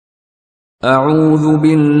أعوذ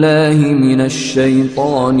بالله من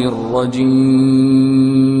الشيطان الرجيم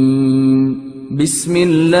بسم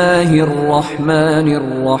الله الرحمن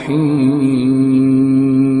الرحيم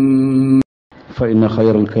فإن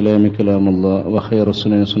خير الكلام كلام الله وخير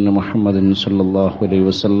السنة سنة محمد صلى الله عليه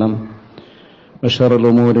وسلم وشر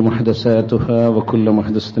الأمور محدثاتها وكل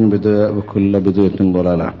محدثة بدعة وكل بدعة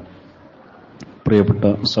ضلالة. പ്രിയപ്പെട്ട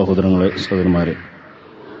സഹോദരങ്ങളെ സഹോദരന്മാരെ,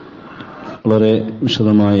 വളരെ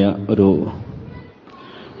വിശദമായ ഒരു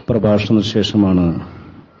പ്രഭാഷണ ശേഷമാണ്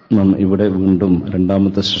നാം ഇവിടെ വീണ്ടും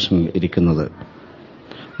രണ്ടാമത്തെ സെഷനിൽ ഇരിക്കുന്നത്.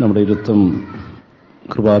 നമ്മുടെ ഇരുത്തം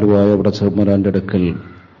കൃപാലുവായ വടച്ചവരാന്റെ അടുക്കൽ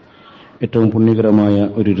ഏറ്റവും പുണ്യകരമായ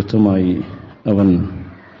ഒരു ഇരുത്തമായി അവൻ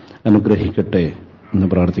അനുഗ്രഹിക്കട്ടെ എന്ന്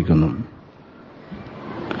പ്രാർത്ഥിക്കുന്നു.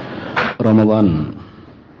 റമദാൻ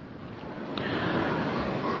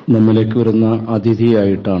നമ്മിലേക്ക് വരുന്ന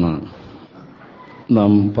അതിഥിയായിട്ടാണ്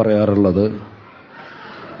നാം പറയാറുള്ളത്,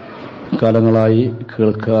 കാലങ്ങളായി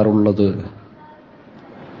കേൾക്കാറുള്ളത്.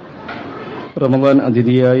 റമദാൻ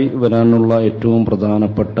അതിഥിയായി വരാനുള്ള ഏറ്റവും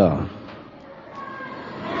പ്രധാനപ്പെട്ട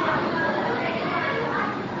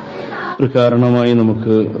ഒരു കാരണമായി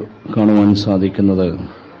നമുക്ക് കാണുവാൻ സാധിക്കുന്നത്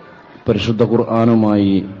പരിശുദ്ധ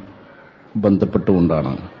ഖുർആനുമായി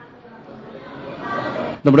ബന്ധപ്പെട്ടുകൊണ്ടാണ്.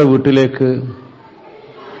 നമ്മുടെ വീട്ടിലേക്ക്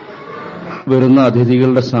വരുന്ന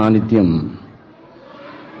അതിഥികളുടെ സാന്നിധ്യം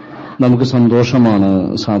നമുക്ക് സന്തോഷമാണ്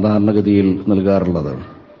സാധാരണഗതിയിൽ നൽകാറുള്ളത്.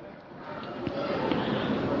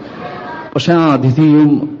 പക്ഷെ ആ അതിഥിയും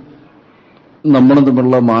നമ്മളും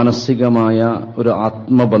തമ്മിലുള്ള മാനസികമായ ഒരു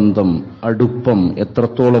ആത്മബന്ധം, അടുപ്പം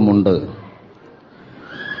എത്രത്തോളമുണ്ട്,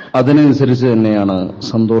 അതിനനുസരിച്ച് തന്നെയാണ്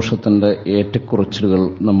സന്തോഷത്തിന്റെ ഏറ്റക്കുറച്ചിലുകൾ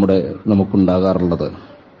നമുക്കുണ്ടാകാറുള്ളത്.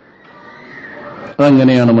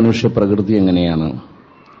 അതെങ്ങനെയാണ്? മനുഷ്യ പ്രകൃതി എങ്ങനെയാണ്?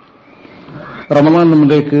 റമദാൻ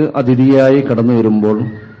നമ്മിലേക്ക് അതിഥിയായി കടന്നു വരുമ്പോൾ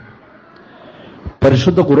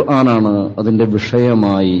പരിശുദ്ധ ഖുർആനാണ് അതിന്റെ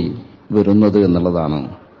വിഷയമായി വരുന്നത് എന്നുള്ളതാണ്.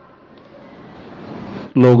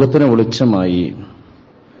 ലോകത്തിന് വെളിച്ചമായി,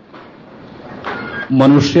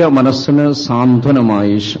 മനുഷ്യ മനസ്സിന്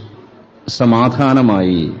സാന്ത്വനമായി,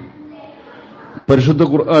 സമാധാനമായി പരിശുദ്ധ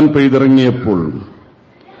ഖുർആൻ പെയ്തിറങ്ങിയപ്പോൾ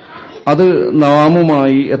അത്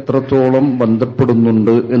നാമുമായി എത്രത്തോളം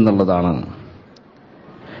ബന്ധപ്പെടുന്നുണ്ട് എന്നുള്ളതാണ്.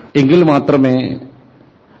 എങ്കിൽ മാത്രമേ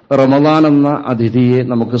റമദാൻ എന്ന അതിഥിയെ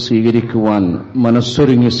നമുക്ക് സ്വീകരിക്കുവാൻ,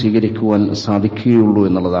 മനസ്സൊരുങ്ങി സ്വീകരിക്കുവാൻ സാധിക്കുകയുള്ളൂ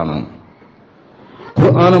എന്നുള്ളതാണ്.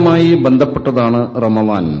 ഖുർആനുമായി ബന്ധപ്പെട്ടതാണ്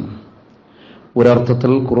റമദാൻ.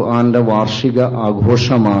 ഒരർത്ഥത്തിൽ ഖുർആന്റെ വാർഷിക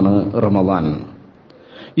ആഘോഷമാണ് റമദാൻ.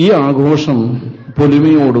 ഈ ആഘോഷം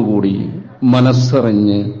പൊലിമയോടുകൂടി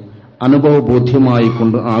മനസ്സറിഞ്ഞ്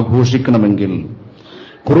അനുഭവബോധ്യമായിക്കൊണ്ട് ആഘോഷിക്കണമെങ്കിൽ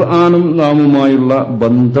ഖുർആനും നാമുമായുള്ള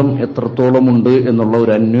ബന്ധം എത്രത്തോളമുണ്ട് എന്നുള്ള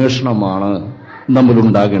ഒരു അന്വേഷണമാണ്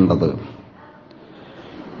നമ്മളുണ്ടാകേണ്ടത്.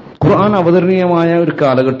 ഖുർആൻ അവതരണീയമായ ഒരു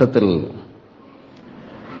കാലഘട്ടത്തിൽ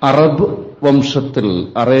അറബ് വംശത്തിൽ,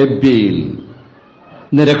 അറേബ്യയിൽ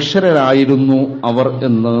നിരക്ഷരരായിരുന്നു അവർ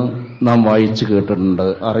എന്ന് നാം വായിച്ചു കേട്ടിട്ടുണ്ട്,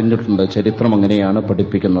 അറിഞ്ഞിട്ടുണ്ട്. ചരിത്രം അങ്ങനെയാണ്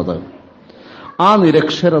പഠിപ്പിക്കുന്നത്. ആ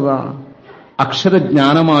നിരക്ഷരത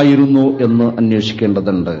അക്ഷരജ്ഞാനമായിരുന്നു എന്ന്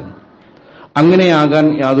അന്വേഷിക്കേണ്ടതുണ്ട്. അങ്ങനെയാകാൻ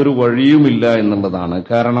യാതൊരു വഴിയുമില്ല എന്നുള്ളതാണ്.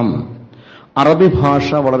 കാരണം അറബി ഭാഷ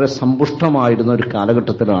വളരെ സമ്പുഷ്ടമായിരുന്ന ഒരു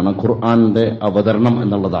കാലഘട്ടത്തിലാണ് ഖുർആന്റെ അവതരണം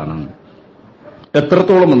എന്നുള്ളതാണ്.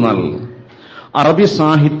 എത്രത്തോളം എന്നാൽ അറബി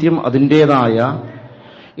സാഹിത്യം അതിൻ്റെതായ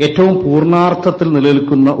ഏറ്റവും പൂർണ്ണാർത്ഥത്തിൽ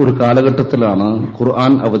നിലനിൽക്കുന്ന ഒരു കാലഘട്ടത്തിലാണ്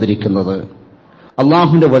ഖുർആൻ അവതരിക്കുന്നത്.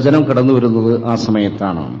 അള്ളാഹുവിന്റെ വചനം കടന്നു വരുന്നത് ആ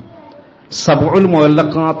സമയത്താണ്. സബഉൽ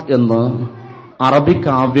മുഅല്ലഖാത്ത് എന്ന് അറബി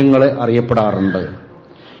കാവ്യങ്ങളെ അറിയപ്പെടാറുണ്ട്.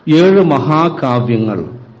 7 മഹാകാവ്യങ്ങൾ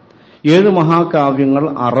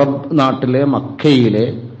അറബ് നാട്ടിലെ മക്കയിലെ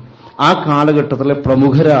ആ കാലഘട്ടത്തിലെ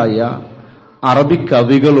പ്രമുഖരായ അറബി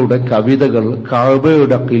കവികളുടെ കവിതകൾ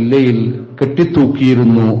കഅബയുടെ ഖില്ലയിൽ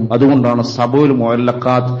കെട്ടിത്തൂക്കിയിരുന്നു. അതുകൊണ്ടാണ് സബഉൽ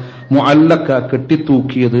മുഅല്ലഖാത്ത്, മുഅല്ലഖ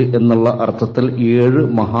കെട്ടിത്തൂക്കിയത് എന്നുള്ള അർത്ഥത്തിൽ 7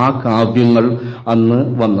 മഹാകാവ്യങ്ങൾ അന്ന്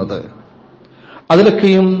വന്നത്.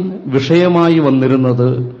 അതിലൊക്കെയും വിഷയമായി വന്നിരുന്നത്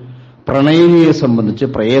പ്രണയിനിയെ സംബന്ധിച്ച്,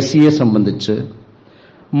 പ്രേയസിയെ സംബന്ധിച്ച്,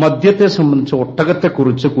 മദ്യത്തെ സംബന്ധിച്ച്,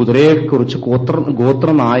 ഒട്ടകത്തെക്കുറിച്ച്, കുതിരയെക്കുറിച്ച്,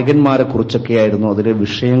 ഗോത്രനായകന്മാരെ കുറിച്ചൊക്കെയായിരുന്നു അതിലെ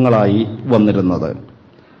വിഷയങ്ങളായി വന്നിരുന്നത്.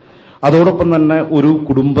 അതോടൊപ്പം തന്നെ ഒരു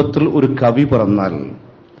കുടുംബത്തിൽ ഒരു കവി പിറന്നാൽ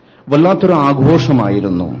വല്ലാത്തൊരു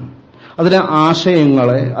ആഘോഷമായിരുന്നു. അതിലെ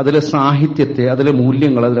ആശയങ്ങളെ, അതിലെ സാഹിത്യത്തെ, അതിലെ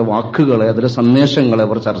മൂല്യങ്ങളെ, അതിലെ വാക്കുകളെ, അതിലെ സന്ദേശങ്ങളെ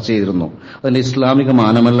അവർ ചർച്ച ചെയ്തിരുന്നു. അതിന്റെ ഇസ്ലാമിക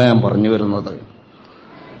മാനമല്ല ഞാൻ പറഞ്ഞു വരുന്നത്.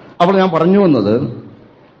 അപ്പോൾ ഞാൻ പറഞ്ഞു വന്നത്,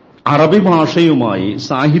 അറബി ഭാഷയുമായി,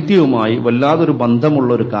 സാഹിത്യവുമായി വല്ലാതൊരു ബന്ധമുള്ള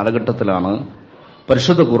ഒരു കാലഘട്ടത്തിലാണ്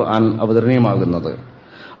പരിശുദ്ധ ഖുർആൻ അവതരണീയമാകുന്നത്.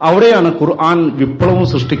 അവിടെയാണ് ഖുർആൻ വിപ്ലവം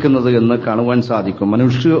സൃഷ്ടിക്കുന്നത് എന്ന് കാണുവാൻ സാധിക്കും.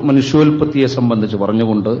 മനുഷ്യോൽപത്തിയെ സംബന്ധിച്ച്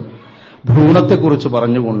പറഞ്ഞുകൊണ്ട്, ഭ്രൂണത്തെക്കുറിച്ച്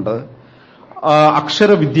പറഞ്ഞുകൊണ്ട്,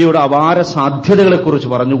 അക്ഷരവിദ്യയുടെ അപാര സാധ്യതകളെക്കുറിച്ച്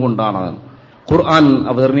പറഞ്ഞുകൊണ്ടാണ് ഖുർആൻ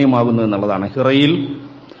അവതരണീയമാകുന്നത് എന്നുള്ളതാണ്. ഹിറയിൽ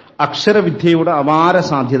അക്ഷരവിദ്യയുടെ അപാര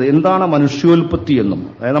സാധ്യത എന്താണ് മനുഷ്യോൽപത്തി എന്നും,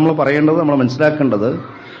 അതായത് നമ്മൾ പറയേണ്ടത്, നമ്മൾ മനസ്സിലാക്കേണ്ടത്,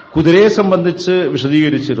 കുതിരയെ സംബന്ധിച്ച്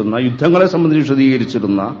വിശദീകരിച്ചിരുന്ന, യുദ്ധങ്ങളെ സംബന്ധിച്ച്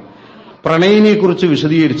വിശദീകരിച്ചിരുന്ന, പ്രണയിനെക്കുറിച്ച്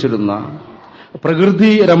വിശദീകരിച്ചിരുന്ന,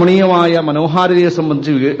 പ്രകൃതി രമണീയമായ മനോഹാരിതയെ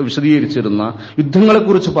സംബന്ധിച്ച് വിശദീകരിച്ചിരുന്ന,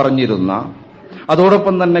 യുദ്ധങ്ങളെക്കുറിച്ച് പറഞ്ഞിരുന്ന,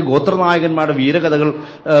 അതോടൊപ്പം തന്നെ ഗോത്രനായകന്മാരുടെ വീരകഥകൾ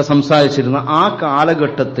സംസാരിച്ചിരുന്ന ആ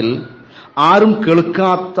കാലഘട്ടത്തിൽ ആരും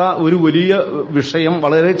കേൾക്കാത്ത ഒരു വലിയ വിഷയം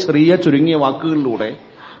വളരെ ചെറിയ ചുരുങ്ങിയ വാക്കുകളിലൂടെ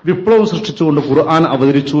വിപ്ലവം സൃഷ്ടിച്ചുകൊണ്ട് ഖുർആൻ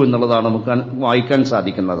അവതരിച്ചു എന്നുള്ളതാണ് നമുക്ക് വായിക്കാൻ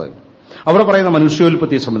സാധിക്കുന്നത്. അവിടെ പറയുന്ന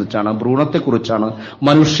മനുഷ്യോൽപത്തിയെ സംബന്ധിച്ചാണ്, ഭ്രൂണത്തെക്കുറിച്ചാണ്,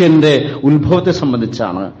 മനുഷ്യന്റെ ഉത്ഭവത്തെ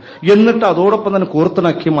സംബന്ധിച്ചാണ്. എന്നിട്ട് അതോടൊപ്പം തന്നെ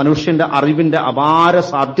കോർത്തിണക്കി മനുഷ്യന്റെ അറിവിന്റെ അപാര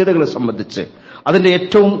സാധ്യതകളെ സംബന്ധിച്ച്, അതിന്റെ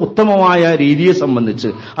ഏറ്റവും ഉത്തമമായ രീതിയെ സംബന്ധിച്ച്,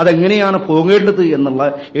 അതെങ്ങനെയാണ് പോകേണ്ടത് എന്നുള്ള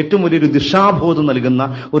ഏറ്റവും വലിയൊരു ദിശാബോധം നൽകുന്ന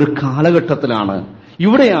ഒരു കാലഘട്ടത്തിലാണ്,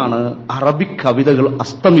 ഇവിടെയാണ് അറബിക് കവിതകൾ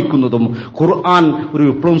അസ്തമിക്കുന്നതും ഖുർആൻ ഒരു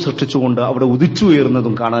വിപ്ലവം സൃഷ്ടിച്ചുകൊണ്ട് അവിടെ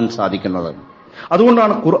ഉദിച്ചുയർന്നതും കാണാൻ സാധിക്കുന്നത്.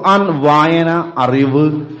 അതുകൊണ്ടാണ് ഖുർആൻ വായന, അറിവ്,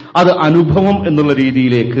 അത് അനുഭവം എന്നുള്ള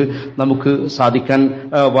രീതിയിലേക്ക് നമുക്ക്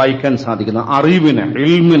വായിക്കാൻ സാധിക്കുന്ന അറിവിനെ,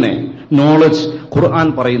 ഇൽമിനെ, നോളജ് ഖുർആൻ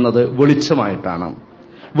പറയുന്നത് വെളിച്ചമായിട്ടാണ്.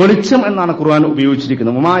 വെളിച്ചം എന്നാണ് ഖുർആൻ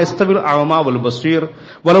ഉപയോഗിച്ചിരിക്കുന്നത്. വമാ യസ്തവിൽ അഅമാ വൽ ബസീർ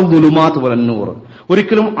വലൗ ദുലുമാത് വലന്നൂർ.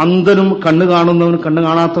 ഒരിക്കലും അന്ധനും കണ്ണു കാണുന്നവനും കണ്ണു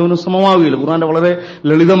കാണാത്തവനും സമമാവുകയില്ല. ഖുർആന്റെ വളരെ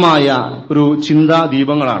ലളിതമായ ഒരു ചിന്താ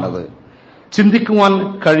ദീപങ്ങളാണത്. ചിന്തിക്കുവാൻ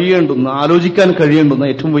കഴിയേണ്ടുന്ന, ആലോചിക്കാൻ കഴിയേണ്ടുന്ന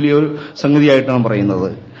ഏറ്റവും വലിയൊരു സംഗതിയായിട്ടാണ്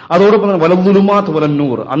പറയുന്നത്. അതോടൊപ്പം തന്നെ വലദുലുമാത്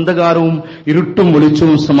വലന്നൂർ, അന്ധകാരവും ഇരുട്ടും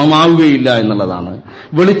വെളിച്ചവും സമമാവുകയില്ല എന്നുള്ളതാണ്.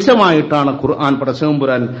 വെളിച്ചമായിട്ടാണ് ഖുർആൻ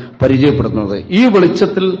പടച്ചതമ്പുരാൻ പരിചയപ്പെടുത്തുന്നത്. ഈ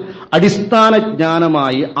വെളിച്ചത്തിൽ അടിസ്ഥാന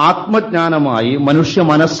ജ്ഞാനമായി, ആത്മജ്ഞാനമായി മനുഷ്യ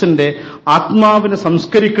മനസ്സിന്റെ ആത്മാവിനെ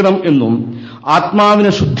സംസ്കരിക്കണം എന്നും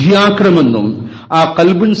ആത്മാവിനെ ശുദ്ധിയാക്കണമെന്നും ആ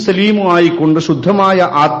കൽബുൻ സലീമുമായിക്കൊണ്ട്, ശുദ്ധമായ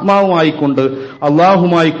ആത്മാവുമായിക്കൊണ്ട്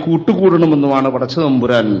അള്ളാഹുമായി കൂട്ടുകൂടണമെന്നുമാണ്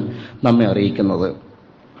പടച്ചതമ്പുരാൻ നമ്മെ അറിയിക്കുന്നത്.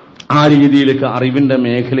 ആ രീതിയിലേക്ക് അറിവിന്റെ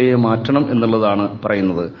മേഖലയെ മാറ്റണം എന്നുള്ളതാണ്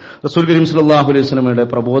പറയുന്നത്. റസൂൽ കരീം സല്ലല്ലാഹു അലൈഹി വസല്ലമയുടെ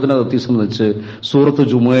പ്രബോധനത്തെ സംബന്ധിച്ച് സൂറത്ത്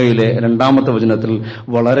ജുമുഅയിലെ 2-ാമത്തെ വചനത്തിൽ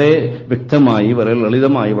വളരെ വ്യക്തമായി, വളരെ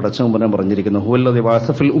ലളിതമായി പടച്ചതമ്പുരാൻ പറഞ്ഞിരിക്കുന്നു. ഹുവല്ലദീ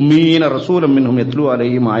ബഅസ ഫിൽ ഉമ്മീന റസൂലൻ മിൻഹും യത്ലു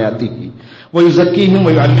അലൈഹിം ആയാതിഹി വയുസക്കീഹിം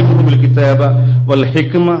വയുഅല്ലിമുഹുൽ കിതാബ വൽ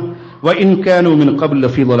ഹിക്മ വഇൻ കാനൂ മിൻ ഖബ്ല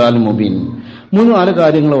ലഫീ ളലാലിൻ മുബീൻ. 3-4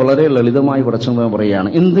 കാര്യങ്ങൾ വളരെ ലളിതമായി പടച്ചതമ്പുരാൻ പറയുകയാണ്.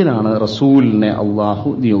 എന്തിനാണ് റസൂലിനെ അള്ളാഹു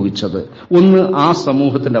നിയോഗിച്ചത്? ഒന്ന്, ആ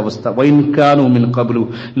സമൂഹത്തിന്റെ അവസ്ഥ. വഇൻ കാനൂ മിൻ ഖബ്ലു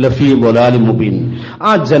ലഫീ ളലാലിൻ മുബീൻ.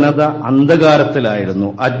 ആ ജനത അന്ധകാരത്തിലായിരുന്നു,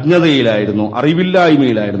 അജ്ഞതയിലായിരുന്നു,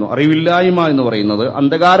 അറിവില്ലായ്മയിലായിരുന്നു. അറിവില്ലായ്മ എന്ന് പറയുന്നത്,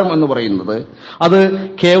 അന്ധകാരം എന്ന് പറയുന്നത്, അത്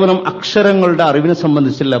കേവലം അക്ഷരങ്ങളുടെ അറിവിനെ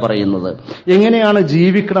സംബന്ധിച്ചല്ല പറയുന്നത്. എങ്ങനെയാണ്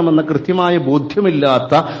ജീവിക്കണമെന്ന കൃത്യമായ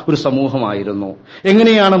ബോധ്യമില്ലാത്ത ഒരു സമൂഹമായിരുന്നു.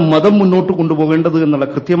 എങ്ങനെയാണ് മതം മുന്നോട്ട് കൊണ്ടുപോകേണ്ടത് എന്നുള്ള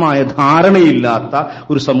കൃത്യമായ ധാരണയില്ല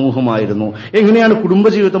ഒരു സമൂഹമായിരുന്നു. എങ്ങനെയാണ്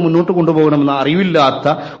കുടുംബജീവിതം മുന്നോട്ട് കൊണ്ടുപോകണമെന്ന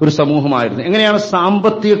അറിവില്ലാത്ത ഒരു സമൂഹമായിരുന്നു. എങ്ങനെയാണ്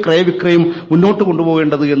സാമ്പത്തിക ക്രയവിക്രയം മുന്നോട്ട്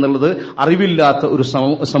കൊണ്ടുപോകേണ്ടത് എന്നുള്ളത് അറിവില്ലാത്ത ഒരു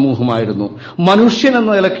സമൂഹമായിരുന്നു. മനുഷ്യൻ എന്ന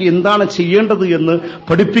നിലയ്ക്ക് എന്താണ് ചെയ്യേണ്ടത് എന്ന്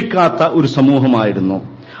പഠിപ്പിക്കാത്ത ഒരു സമൂഹമായിരുന്നു.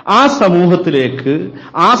 ആ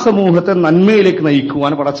സമൂഹത്തെ നന്മയിലേക്ക്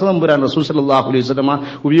നയിക്കുവാൻ പടച്ചതമ്പുരാൻ റസൂൽ സല്ലല്ലാഹു അലൈഹി വസല്ലമ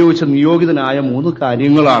ഉപയോഗിച്ച നിയോഗിതനായ 3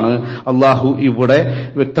 കാര്യങ്ങളാണ് അള്ളാഹു ഇവിടെ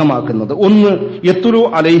വ്യക്തമാക്കുന്നത്. ഒന്ന്, യത്ലു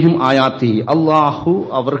അലൈഹിം ആയാത്തി. അള്ളാഹു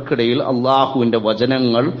അവർക്കിടയിൽ അള്ളാഹുവിന്റെ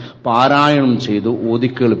വചനങ്ങൾ പാരായണം ചെയ്തു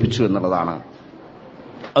ഓതിക്കേൾപ്പിച്ചു എന്നുള്ളതാണ്.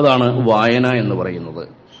 അതാണ് വായന എന്ന് പറയുന്നത്.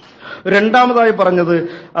 രണ്ടാമതായി പറഞ്ഞത്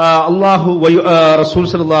അള്ളാഹു റസൂൽ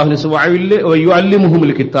സല്ലല്ലാഹു അലൈഹി വസല്ലം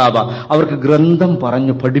വയുഅല്ലിമുഹുൽ കിതാബ, അവർക്ക് ഗ്രന്ഥം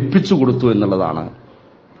പറഞ്ഞു പഠിപ്പിച്ചു കൊടുത്തു എന്നുള്ളതാണ്.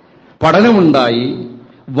 പഠനമുണ്ടായി,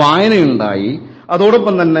 വായനയുണ്ടായി,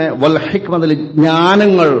 അതോടൊപ്പം തന്നെ വൽ ഹിക്മ,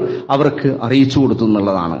 ജ്ഞാനങ്ങൾ അവർക്ക് അറിയിച്ചു കൊടുത്തു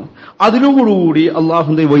എന്നുള്ളതാണ്. അതിനോടുകൂടി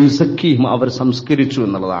അള്ളാഹുവിന്റെ വയുസക്കീഹിം, അവർ സംസ്കരിച്ചു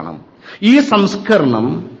എന്നുള്ളതാണ്.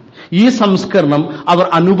 ഈ സംസ്കരണം അവർ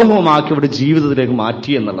അനുഭവമാക്കി അവരുടെ ജീവിതത്തിലേക്ക്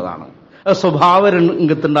മാറ്റി എന്നുള്ളതാണ്. സ്വഭാവ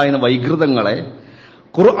രംഗത്തുണ്ടായിരുന്ന വൈകൃതങ്ങളെ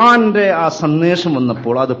ഖുർആന്റെ ആ സന്ദേശം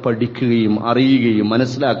വന്നപ്പോൾ അത് പഠിക്കുകയും അറിയുകയും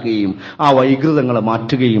മനസ്സിലാക്കുകയും ആ വൈകൃതങ്ങളെ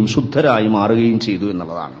മാറ്റുകയും ശുദ്ധരായി മാറുകയും ചെയ്തു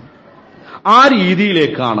എന്നുള്ളതാണ്. ആ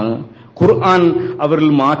രീതിയിലേക്കാണ് ഖുർആൻ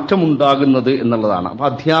അവരിൽ മാറ്റമുണ്ടാകുന്നത് എന്നുള്ളതാണ്. അപ്പൊ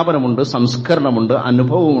അധ്യാപനമുണ്ട്, സംസ്കരണമുണ്ട്,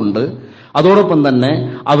 അനുഭവമുണ്ട്, അതോടൊപ്പം തന്നെ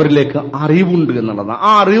അവരിലേക്ക് അറിവുണ്ട് എന്നുള്ളതാണ്.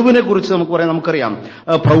 ആ അറിവിനെ കുറിച്ച് നമുക്കറിയാം,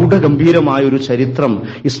 പ്രൗഢഗംഭീരമായ ഒരു ചരിത്രം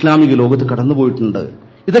ഇസ്ലാമിക ലോകത്ത് കടന്നുപോയിട്ടുണ്ട്.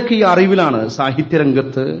 ഇതൊക്കെ ഈ അറിവിലാണ്.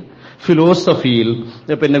 സാഹിത്യരംഗത്ത്, ഫിലോസഫിയിൽ,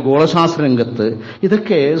 പിന്നെ ഗോളശാസ്ത്ര രംഗത്ത്,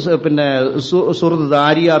 ഇതൊക്കെ സൂറത്ത്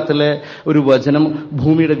ദാരിയാത്തിലെ ഒരു വചനം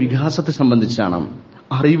ഭൂമിയുടെ വികാസത്തെ സംബന്ധിച്ചാണ്.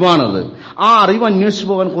 അറിവാണത്. ആ അറിവ് അന്വേഷിച്ചു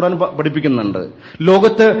പോകാൻ ഖുർആൻ പഠിപ്പിക്കുന്നുണ്ട്.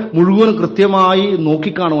 ലോകത്തെ മുഴുവൻ കൃത്യമായി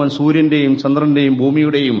നോക്കിക്കാണുവാൻ, സൂര്യന്റെയും ചന്ദ്രന്റെയും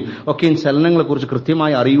ഭൂമിയുടെയും ഒക്കെയും ചലനങ്ങളെ കുറിച്ച്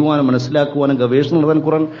കൃത്യമായി അറിയുവാനും മനസ്സിലാക്കുവാനും ഗവേഷണം നടത്താൻ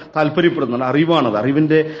ഖുർആൻ താല്പര്യപ്പെടുന്നുണ്ട്. അറിവാണത്,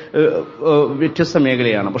 അറിവിന്റെ വ്യത്യസ്ത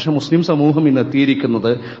മേഖലയാണ്. പക്ഷെ മുസ്ലിം സമൂഹം ഇന്ന്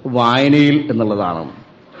എത്തിയിരിക്കുന്നത് വായനയിൽ എന്നുള്ളതാണ്.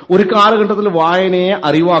 ഒരു കാലഘട്ടത്തിൽ വായനയെ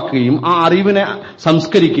അറിവാക്കുകയും ആ അറിവിനെ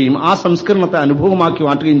സംസ്കരിക്കുകയും ആ സംസ്കരണത്തെ അനുഭവമാക്കി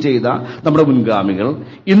മാറ്റുകയും ചെയ്ത നമ്മുടെ മുൻഗാമികൾ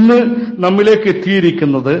ഇന്ന് നമ്മിലേക്ക്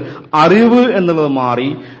എത്തിയിരിക്കുന്നത് അറിവ് എന്നുള്ളത് മാറി,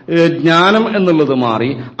 ജ്ഞാനം എന്നുള്ളത്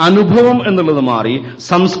മാറി, അനുഭവം എന്നുള്ളത് മാറി,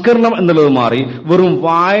 സംസ്കരണം എന്നുള്ളത് മാറി, വെറും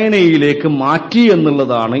വായനയിലേക്ക് മാറ്റി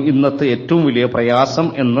എന്നുള്ളതാണ് ഇന്നത്തെ ഏറ്റവും വലിയ പ്രയാസം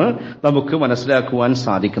എന്ന് നമുക്ക് മനസ്സിലാക്കുവാൻ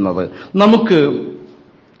സാധിക്കുന്നത്.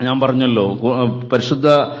 ഞാൻ പറഞ്ഞല്ലോ, പരിശുദ്ധ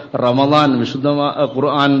റമദാൻ വിശുദ്ധ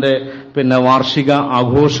ഖുർആന്റെ വാർഷിക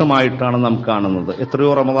ആഘോഷമായിട്ടാണ് നാം കാണുന്നത്.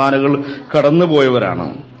 എത്രയോ റമദാനുകൾ കടന്നുപോയവരാണ്.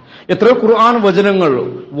 എത്രയോ ഖുർആൻ വചനങ്ങൾ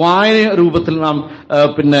വായന രൂപത്തിൽ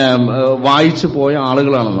നാം വായിച്ചു പോയ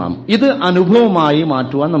ആളുകളാണ് നാം. ഇത് അനുഭവമായി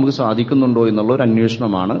മാറ്റുവാൻ നമുക്ക് സാധിക്കുന്നുണ്ടോ എന്നുള്ള ഒരു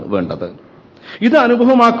അന്വേഷണമാണ് വേണ്ടത്. ഇത്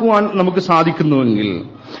അനുഭവമാക്കുവാൻ നമുക്ക് സാധിക്കുന്നുവെങ്കിൽ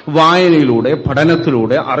വായനയിലൂടെ,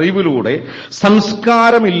 പഠനത്തിലൂടെ, അറിവിലൂടെ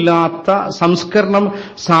സംസ്കാരമില്ലാത്ത, സംസ്കരണം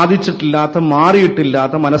സാധിച്ചിട്ടില്ലാത്ത,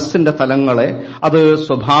 മാറിയിട്ടില്ലാത്ത മനസ്സിന്റെ തലങ്ങളെ, അത്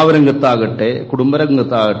സ്വഭാവരംഗത്താകട്ടെ,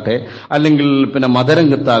 കുടുംബരംഗത്താകട്ടെ, അല്ലെങ്കിൽ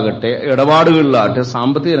മതരംഗത്താകട്ടെ, ഇടപാടുകളിലാകട്ടെ,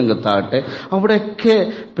 സാമ്പത്തിക രംഗത്താകട്ടെ, അവിടെയൊക്കെ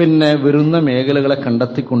വരുന്ന മേഖലകളെ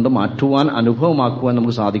കണ്ടെത്തിക്കൊണ്ട് മാറ്റുവാൻ, അനുഭവമാക്കുവാൻ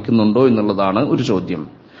നമുക്ക് സാധിക്കുന്നുണ്ടോ എന്നുള്ളതാണ് ഒരു ചോദ്യം.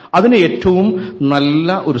 അതിന് ഏറ്റവും നല്ല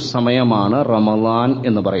ഒരു സമയമാണ് റമദാൻ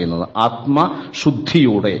എന്ന് പറയുന്നത്.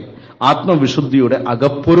 ആത്മവിശുദ്ധിയുടെ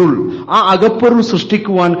അകപ്പൊരുൾ, ആ അകപ്പൊരുൾ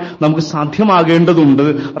സൃഷ്ടിക്കുവാൻ നമുക്ക് സാധ്യമാകേണ്ടതുണ്ട്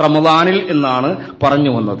റമദാനിൽ എന്നാണ്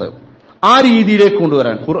പറഞ്ഞു വന്നത്. ആ രീതിയിലേക്ക്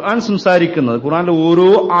കൊണ്ടുവരാൻ ഖുർആൻ സംസാരിക്കുന്നത്, ഖുർആനിലെ ഓരോ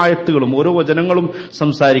ആയത്തുകളും ഓരോ വചനങ്ങളും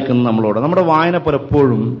സംസാരിക്കുന്നത് നമ്മളോട്. നമ്മുടെ വായന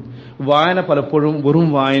പലപ്പോഴും വെറും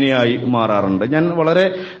വായനയായി മാറാറുണ്ട്. ഞാൻ വളരെ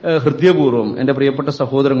ഹൃദയപൂർവ്വം എൻ്റെ പ്രിയപ്പെട്ട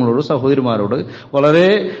സഹോദരങ്ങളോട്, സഹോദരിമാരോട് വളരെ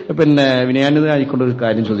വിനയാന്വിതനായിക്കൊണ്ട് ഒരു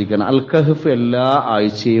കാര്യം ചോദിക്കുകയാണ്. അൽ കഹ്ഫ് എല്ലാ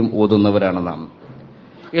ആഴ്ചയും ഓതുന്നവരാണ് നാം.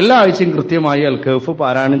 എല്ലാ ആഴ്ചയും കൃത്യമായി അൽ കഹ്ഫ്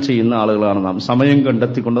പാരായണം ചെയ്യുന്ന ആളുകളാണ് നാം. സമയം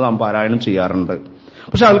കണ്ടെത്തിക്കൊണ്ട് നാം പാരായണം ചെയ്യാറുണ്ട്.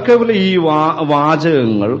 പക്ഷെ അൽ കഹ്ഫിലെ ഈ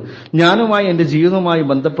വാചകങ്ങൾ ഞാനുമായി, എന്റെ ജീവിതവുമായി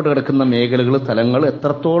ബന്ധപ്പെട്ട് കിടക്കുന്ന മേഖലകൾ, തലങ്ങൾ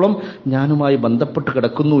എത്രത്തോളം ഞാനുമായി ബന്ധപ്പെട്ട്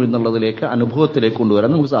കിടക്കുന്നു എന്നുള്ളതിലേക്ക്, അനുഭവത്തിലേക്ക്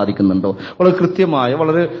കൊണ്ടുവരാൻ നമുക്ക് സാധിക്കുന്നുണ്ടോ? വളരെ കൃത്യമായ,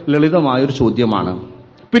 വളരെ ലളിതമായ ഒരു ചോദ്യമാണ്.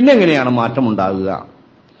 പിന്നെങ്ങനെയാണ് മാറ്റമുണ്ടാകുക?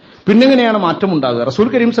 റസൂൽ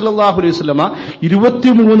കരീം സല്ലല്ലാഹു അലൈഹി വസല്ലമ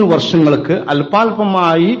 23 വർഷങ്ങൾക്ക്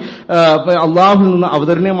അല്പാൽപമായി അള്ളാഹുവിൽ നിന്ന്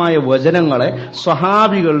അവതരണീയമായ വചനങ്ങളെ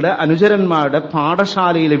സ്വഹാബികളുടെ, അനുചരന്മാരുടെ,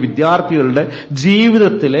 പാഠശാലയിലെ വിദ്യാർത്ഥികളുടെ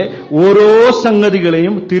ജീവിതത്തിലെ ഓരോ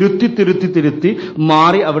സംഗതികളെയും തിരുത്തി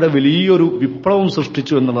മാറി അവിടെ വലിയൊരു വിപ്ലവം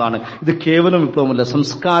സൃഷ്ടിച്ചു എന്നുള്ളതാണ്. ഇത് കേവലം വിപ്ലവമല്ല,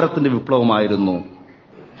 സംസ്കാരത്തിന്റെ വിപ്ലവമായിരുന്നു,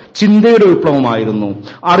 ചിന്തയുടെ വിപ്ലവമായിരുന്നു,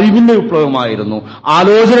 അറിവിന്റെ വിപ്ലവമായിരുന്നു,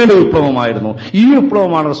 ആലോചനയുടെ വിപ്ലവമായിരുന്നു. ഈ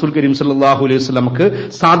വിപ്ലവമാണ് റസൂൽ കരീം സല്ലല്ലാഹു അലൈഹി വസല്ലമക്ക്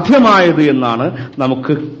സാധ്യമായത് എന്നാണ്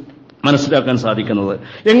നമുക്ക് മനസ്സിലാക്കാൻ സാധിക്കുന്നത്.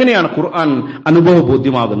 എങ്ങനെയാണ് ഖുർആൻ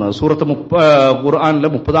അനുഭവബോധ്യമാകുന്നത്? ഖുർആനിലെ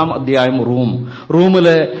 30-ാം അധ്യായം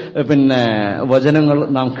റൂമിലെ വചനങ്ങൾ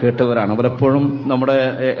നാം കേട്ടവരാണ്. പലപ്പോഴും നമ്മുടെ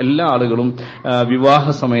എല്ലാ ആളുകളും വിവാഹ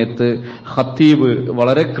സമയത്ത് ഖത്തീബ്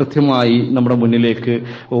വളരെ കൃത്യമായി നമ്മുടെ മുന്നിലേക്ക്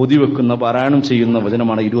ഓതിവെക്കുന്ന, പാരായണം ചെയ്യുന്ന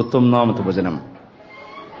വചനമാണ് 21-ാമത്തെ വചനം.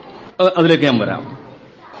 അതിലേക്ക് ഞാൻ വരാം.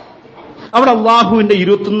 അവിടെ അള്ളാഹുവിന്റെ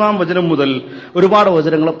 21-ാം വചനം മുതൽ ഒരുപാട്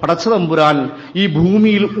വചനങ്ങൾ പടച്ച തമ്പുരാൻ ഈ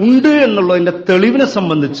ഭൂമിയിൽ ഉണ്ട് എന്നുള്ളതിന്റെ തെളിവിനെ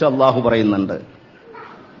സംബന്ധിച്ച് അള്ളാഹു പറയുന്നുണ്ട്.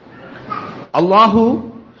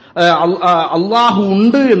 അള്ളാഹു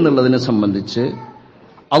ഉണ്ട് എന്നുള്ളതിനെ സംബന്ധിച്ച്,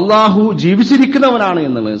 അള്ളാഹു ജീവിച്ചിരിക്കുന്നവനാണ്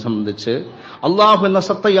എന്നുള്ളതിനെ സംബന്ധിച്ച്, അള്ളാഹു എന്ന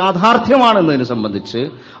സത്ത യാഥാർത്ഥ്യമാണെന്നതിനെ സംബന്ധിച്ച്,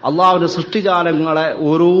 അള്ളാഹുവിന്റെ സൃഷ്ടിജാലങ്ങളെ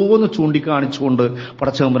ഓരോന്ന് ചൂണ്ടിക്കാണിച്ചുകൊണ്ട്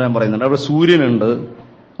പടച്ച തമ്പുരാൻ പറയുന്നുണ്ട്. അവിടെ സൂര്യനുണ്ട്.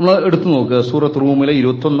 നമ്മൾ എടുത്തു നോക്കുക, സൂറത്ത് റൂമിലെ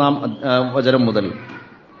 21-ാം വചനം മുതൽ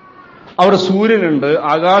അവിടെ സൂര്യനുണ്ട്,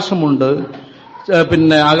 ആകാശമുണ്ട്,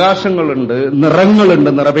 ആകാശങ്ങളുണ്ട്, നിറങ്ങളുണ്ട്,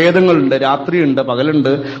 നിറഭേദങ്ങളുണ്ട്, രാത്രിയുണ്ട്, പകലുണ്ട്,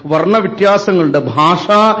 വർണ്ണവ്യത്യാസങ്ങളുണ്ട്,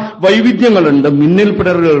 ഭാഷാ വൈവിധ്യങ്ങളുണ്ട്, മിന്നൽ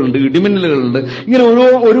പിടറുകളുണ്ട്, ഇടിമിന്നലുകളുണ്ട്. ഇങ്ങനെ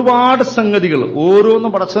ഒരുപാട് സംഗതികൾ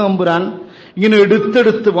ഓരോന്നും പടച്ച തമ്പുരാൻ ഇങ്ങനെ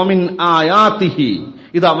എടുത്തെടുത്ത് വമിൻ ആയാതിഹി,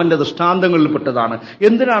 ഇത് അവന്റെ ദൃഷ്ടാന്തങ്ങളിൽപ്പെട്ടതാണ്.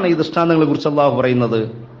 എന്തിനാണ് ഈ ദൃഷ്ടാന്തങ്ങളെ കുറിച്ച് അള്ളാഹു പറയുന്നത്?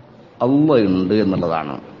 അല്ലാഹ് ഉണ്ട്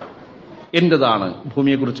എന്നുള്ളതാണ്. എന്റേതാണ്.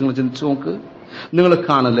 ഭൂമിയെക്കുറിച്ച് നിങ്ങൾ ചിന്തിച്ചു നോക്ക്. നിങ്ങൾ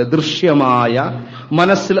കാണില്ലേ, ദൃശ്യമായ,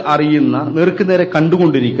 മനസ്സിൽ അറിയുന്ന, നേർക്കുനേരെ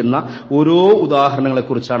കണ്ടുകൊണ്ടിരിക്കുന്ന ഓരോ ഉദാഹരണങ്ങളെ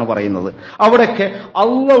കുറിച്ചാണ് പറയുന്നത്. അവിടെയൊക്കെ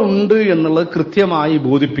അല്ലാഹ് ഉണ്ട് എന്നുള്ളത് കൃത്യമായി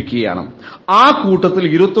ബോധിപ്പിക്കുകയാണ്. ആ കൂട്ടത്തിൽ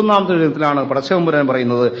 21-ാമത്തെ വചനത്തിലാണ് പടച്ച തമ്പുരാൻ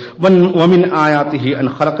പറയുന്നത്, വമിൻ ആയാതിഹി അൻ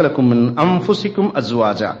ഖലഖലകും മിൻ അൻഫുസികും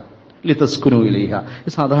അസ്വാജ ലിതസ്കുനു ഇലൈഹ. ഈ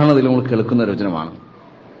സാധാരണത്തിൽ നമ്മൾ കേൾക്കുന്ന ഒരു വചനമാണ്.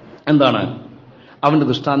 എന്താണ്? അവന്റെ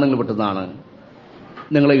ദൃഷ്ടാന്തങ്ങൾ പെട്ടതാണ്.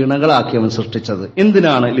 നിങ്ങളെ ഇണകളാക്കി അവൻ സൃഷ്ടിച്ചത്.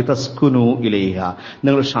 എന്തിനാണ്? ലിതസ്കുനു ഇലൈഹ,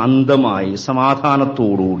 നിങ്ങൾ ശാന്തമായി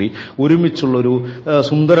സമാധാനത്തോടുകൂടി ഒരുമിച്ചുള്ളൊരു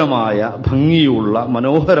സുന്ദരമായ ഭംഗിയുള്ള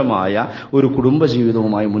മനോഹരമായ ഒരു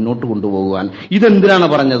കുടുംബജീവിതവുമായി മുന്നോട്ട് കൊണ്ടുപോകുവാൻ. ഇതെന്തിനാണ്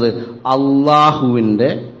പറഞ്ഞത്? അള്ളാഹ്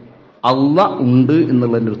ഉണ്ട്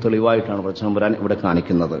എന്നുള്ളതിന്റെ ഒരു തെളിവായിട്ടാണ് പടച്ചതമ്പുരാൻ ഇവിടെ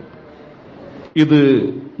കാണിക്കുന്നത്. ഇത്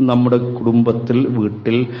നമ്മുടെ കുടുംബത്തിൽ,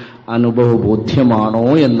 വീട്ടിൽ അനുഭവബോധ്യമാണോ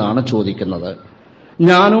എന്നാണ് ചോദിക്കുന്നത്.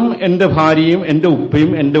 ഞാനും എൻ്റെ ഭാര്യയും എൻ്റെ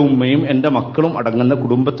ഉപ്പയും എൻ്റെ ഉമ്മയും എൻ്റെ മക്കളും അടങ്ങുന്ന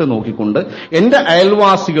കുടുംബത്തെ നോക്കിക്കൊണ്ട് എൻ്റെ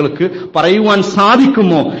അയൽവാസികൾക്ക് പറയുവാൻ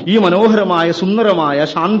സാധിക്കുമോ ഈ മനോഹരമായ, സുന്ദരമായ,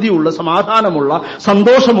 ശാന്തിയുള്ള, സമാധാനമുള്ള,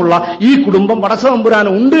 സന്തോഷമുള്ള ഈ കുടുംബം പടച്ചതമ്പുരാൻ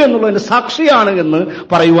ഉണ്ട് എന്നുള്ളതിന്റെ സാക്ഷിയാണ് എന്ന്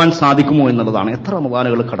പറയുവാൻ സാധിക്കുമോ എന്നുള്ളതാണ്. എത്ര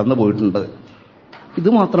റമദാനുകൾ കടന്നു പോയിട്ടുണ്ട്. ഇത്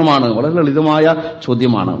മാത്രമാണ്, വളരെ ലളിതമായ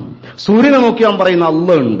ചോദ്യമാണ്. സൂര്യനെ നോക്കി അവൻ പറയുന്ന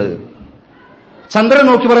അല്ലാഹ് ഉണ്ട്, ചന്ദ്രനെ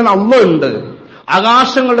നോക്കി പറയുന്ന അല്ലാഹ് ഉണ്ട്,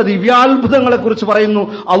 ആകാശങ്ങളുടെ ദിവ്യാത്ഭുതങ്ങളെ കുറിച്ച് പറയുന്നു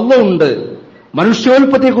അല്ലാഹ് ഉണ്ട്,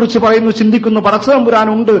 മനുഷ്യോൽപത്തിയെക്കുറിച്ച് പറയുന്നു, ചിന്തിക്കുന്നു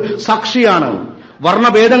പടച്ചതമ്പുരാനുണ്ട്, സാക്ഷിയാണ്.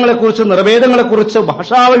 വർണ്ണഭേദങ്ങളെക്കുറിച്ച്, നിറഭേദങ്ങളെക്കുറിച്ച്,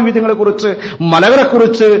 ഭാഷാവൈവിധ്യങ്ങളെക്കുറിച്ച്,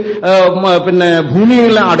 മലകളെക്കുറിച്ച്,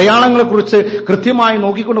 ഭൂമിയിലെ അടയാളങ്ങളെക്കുറിച്ച് കൃത്യമായി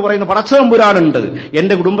നോക്കിക്കൊണ്ട് പറയുന്നു പടച്ചതമ്പുരാനുണ്ട്.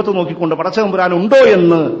 എന്റെ കുടുംബത്തെ നോക്കിക്കൊണ്ട് പടച്ചതമ്പുരാനുണ്ടോ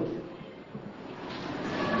എന്ന്,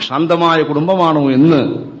 ശാന്തമായ കുടുംബമാണോ എന്ന്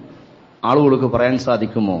ആളുകൾക്ക് പറയാൻ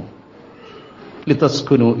സാധിക്കുമോ?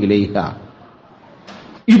 ലിതസ്കുനു ഇലൈഹ.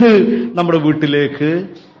 ഇത് നമ്മുടെ വീട്ടിലേക്ക്,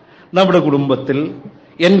 നമ്മുടെ കുടുംബത്തിൽ,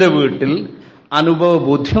 എന്റെ വീട്ടിൽ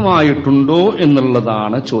അനുഭവബോധ്യമായിട്ടുണ്ടോ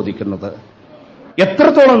എന്നുള്ളതാണ് ചോദിക്കുന്നത്.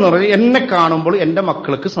 എത്രത്തോളം എന്ന് പറഞ്ഞാൽ, എന്നെ കാണുമ്പോൾ എന്റെ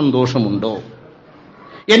മക്കൾക്ക് സന്തോഷമുണ്ടോ?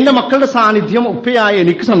 എന്റെ മക്കളുടെ സാന്നിധ്യം ഉപ്പയായ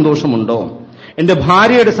എനിക്ക് സന്തോഷമുണ്ടോ? എന്റെ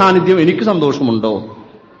ഭാര്യയുടെ സാന്നിധ്യം എനിക്ക് സന്തോഷമുണ്ടോ?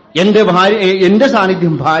 എന്റെ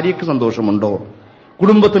സാന്നിധ്യം ഭാര്യയ്ക്ക് സന്തോഷമുണ്ടോ?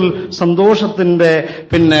 കുടുംബത്തിൽ സന്തോഷത്തിന്റെ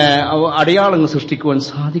അടയാളങ്ങൾ സൃഷ്ടിക്കുവാൻ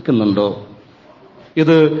സാധിക്കുന്നുണ്ടോ?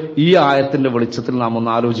 ഇത് ഈ ആയത്തിന്റെ വെളിച്ചത്തിൽ നാം ഒന്ന്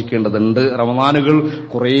ആലോചിക്കേണ്ടതുണ്ട്.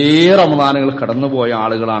 കുറേ റമദാനുകൾ കടന്നുപോയ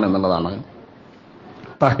ആളുകളാണ് എന്നുള്ളതാണ്.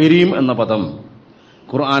 തഹരീം എന്ന പദം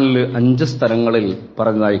ഖുർആനിൽ 5 സ്ഥലങ്ങളിൽ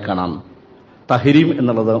പറഞ്ഞതായി കാണാം. തഹരീം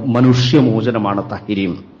എന്നുള്ളത് മനുഷ്യമോചനമാണ്.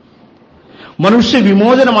 തഹരീം മനുഷ്യ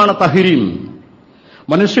വിമോചനമാണ്. തഹരീം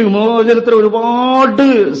മനുഷ്യ വിമോചനത്തിന് ഒരുപാട്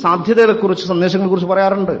സാധ്യതകളെക്കുറിച്ച്, സന്ദേശങ്ങളെക്കുറിച്ച്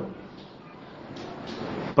പറയാറുണ്ട്,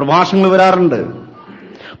 പ്രഭാഷണങ്ങൾ വരാറുണ്ട്.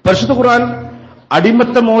 പരിശുദ്ധ ഖുർആൻ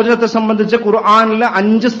അടിമത്ത മോചനത്തെ സംബന്ധിച്ച് ഖുർആനിലെ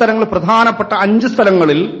 5 സ്ഥലങ്ങൾ, പ്രധാനപ്പെട്ട 5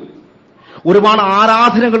 സ്ഥലങ്ങളിൽ ഒരുപാട്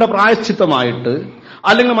ആരാധനകളുടെ പ്രായശ്ചിത്തമായിട്ട്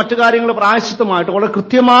അല്ലെങ്കിൽ മറ്റു കാര്യങ്ങളുടെ പ്രായശ്ചിത്തമായിട്ട് വളരെ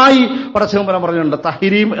കൃത്യമായി പടച്ചതമ്പുരാൻ പറഞ്ഞിട്ടുണ്ട്.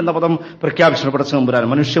 തഹരീം എന്ന പദം പ്രഖ്യാപിച്ചിട്ടുണ്ട് പടച്ചതമ്പുരാൻ.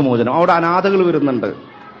 മനുഷ്യമോചനം. അവിടെ അനാഥകൾ വരുന്നുണ്ട്.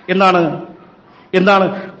 എന്താണ്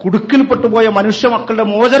കുടുക്കിൽപ്പെട്ടുപോയ മനുഷ്യ മക്കളുടെ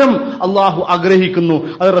മോചനം അള്ളാഹു ആഗ്രഹിക്കുന്നു.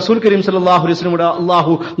 അത് റസൂൽ കരീം സല്ലല്ലാഹു അലൈഹി വസല്ലം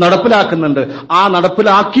അള്ളാഹു നടപ്പിലാക്കുന്നുണ്ട്. ആ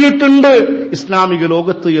നടപ്പിലാക്കിയിട്ടുണ്ട് ഇസ്ലാമിക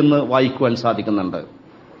ലോകത്ത് എന്ന് വായിക്കുവാൻ സാധിക്കുന്നുണ്ട്.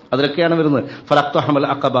 അതിലൊക്കെയാണ് വരുന്നത്. ഫലഖ്തഹമൽ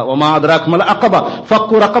അഖബ വമാ അദ്റാകമൽ അഖബ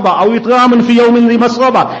ഫഖു റഖബ ഔ ഇത്ഗാമുൻ ഫി യൗമിൻ ദി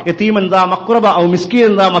മസ്റബ യതീമൻ ദാ മഖ്റബ ഔ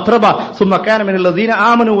മിസ്കീനൻ ദാ മത്രബ സുമ്മ കാന മിനൽ ലദീന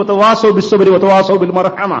ആമനു വതവാസൗ ബിസ്സബ്രി വതവാസൗ ബിൽ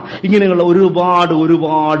മർഹമ. ഇങ്ങനെയുള്ള ഒരുപാട്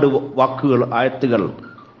വാക്കുകൾ, ആയത്തുകൾ.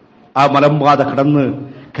 ആ മലമ്പാത കടന്ന്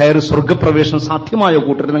കയറി സ്വർഗപ്രവേശനം സാധ്യമായ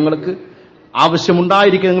കൂട്ടർ നിങ്ങൾക്ക്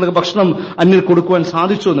ആവശ്യമുണ്ടായിരിക്കും. നിങ്ങൾക്ക് ഭക്ഷണം അന്യർ കൊടുക്കുവാൻ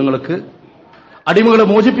സാധിച്ചോ? നിങ്ങൾക്ക് അടിമകളെ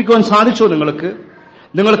മോചിപ്പിക്കുവാൻ സാധിച്ചോ?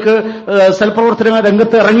 നിങ്ങൾക്ക് സൽപ്രവർത്തന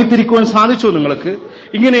രംഗത്ത് ഇറങ്ങിത്തിരിക്കുവാൻ സാധിച്ചോ? നിങ്ങൾക്ക്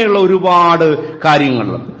ഇങ്ങനെയുള്ള ഒരുപാട് കാര്യങ്ങൾ.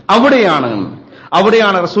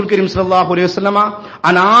 അവിടെയാണ് റസൂൽ കരീം സല്ലല്ലാഹു അലൈഹി വസല്ലമ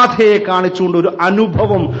അനാഥയെ കാണിച്ചുകൊണ്ട് ഒരു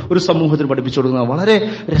അനുഭവം ഒരു സമൂഹത്തിന് പഠിപ്പിച്ചു കൊടുക്കുന്നത്. വളരെ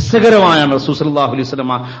രസകരമായാണ് റസൂൽ സല്ലല്ലാഹു അലൈഹി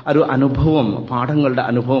വസല്ലമ ഒരു അനുഭവം, പാഠങ്ങളുടെ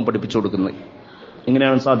അനുഭവം പഠിപ്പിച്ചു കൊടുക്കുന്നത്.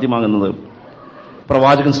 എങ്ങനെയാണ് സാധ്യമാകുന്നത്?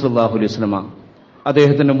 പ്രവാചകൻ സല്ലല്ലാഹു അലൈഹി വസല്ലമ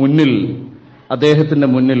അദ്ദേഹത്തിന്റെ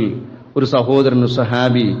മുന്നിൽ ഒരു സഹോദരൻ,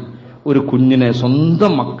 സഹാബി, ഒരു കുഞ്ഞിനെ,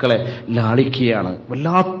 സ്വന്തം മക്കളെ ലാളിക്കുകയാണ്.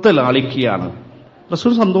 വല്ലാത്ത ലാളിക്കുകയാണ്.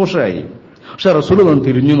 റസൂൽ സന്തോഷമായി. പക്ഷെ റസൂൽ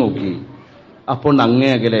തിരിഞ്ഞു നോക്കി. അപ്പോൾ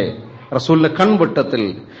അങ്ങേയകലെ റസൂലിന്റെ കൺവെട്ടത്തിൽ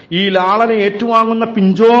ഈ ലാളനെ ഏറ്റുവാങ്ങുന്ന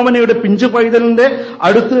പിഞ്ചോമനയുടെ, പിഞ്ചു പൈതലിന്റെ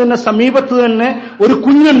അടുത്ത് തന്നെ, സമീപത്ത് തന്നെ ഒരു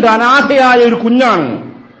കുഞ്ഞുണ്ട്. അനാഥയായ ഒരു കുഞ്ഞാണ്.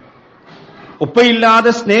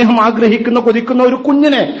 ഉപ്പയില്ലാതെ സ്നേഹം ആഗ്രഹിക്കുന്ന, കൊതിക്കുന്ന ഒരു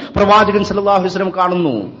കുഞ്ഞിനെ പ്രവാചകൻ സല്ലല്ലാഹു അലൈഹി വസല്ലം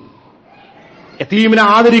കാണുന്നു. യതീമിനെ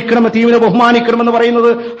ആദരിക്കണം, യതീമിനെ ബഹുമാനിക്കണം എന്ന് പറയുന്നത്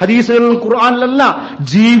ഹദീസുകളിലും ഖുർആനിലല്ല,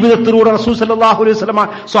 ജീവിതത്തിലൂടെ റസൂൽ സല്ലല്ലാഹു അലൈഹി വസല്ലമ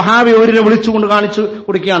സ്വഹാബി അവരെ വിളിച്ചുകൊണ്ട് കാണിച്ചു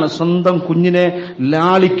കൊടുക്കുകയാണ്. സ്വന്തം കുഞ്ഞിനെ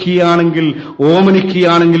ലാളിക്കുകയാണെങ്കിൽ,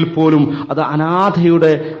 ഓമനിക്കുകയാണെങ്കിൽ പോലും അത്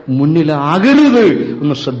അനാഥയുടെ മുന്നിലാകരുത്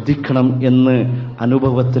എന്ന് ശ്രദ്ധിക്കണം എന്ന്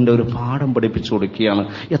അനുഭവത്തിന്റെ ഒരു പാഠം പഠിപ്പിച്ചു കൊടുക്കുകയാണ്.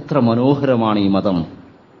 എത്ര മനോഹരമാണ് ഈ മതം!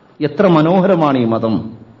 എത്ര മനോഹരമാണ് ഈ മതം!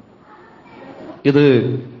 ഇത്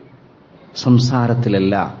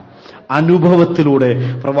സംസാരത്തിലല്ല, അനുഭവത്തിലൂടെ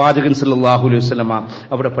പ്രവാചകൻ സല്ലല്ലാഹു അലൈഹി വസല്ലമ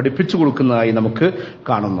അവിടെ പഠിപ്പിച്ചു കൊടുക്കുന്നതായി നമുക്ക്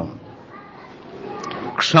കാണുന്നു.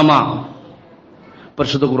 ക്ഷമ,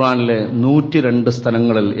 പരിശുദ്ധ ഖുർആനിലെ 102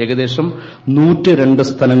 സ്ഥലങ്ങളിൽ ഏകദേശം 102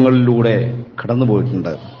 സ്ഥലങ്ങളിലൂടെ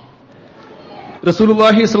കടന്നുപോയിട്ടുണ്ട്.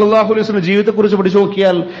 റസൂലുള്ളാഹി സ്വല്ലല്ലാഹു അലൈഹി വസല്ലം ജീവിതത്തെക്കുറിച്ച് പഠിച്ചു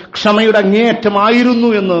നോക്കിയാൽ ക്ഷമയുടെ അങ്ങേയറ്റമായിരുന്നു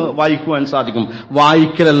എന്ന് വായിക്കുവാൻ സാധിക്കും.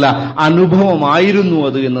 വായിക്കലല്ല, അനുഭവമായിരുന്നു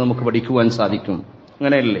അത് എന്ന് നമുക്ക് പഠിക്കുവാൻ സാധിക്കും.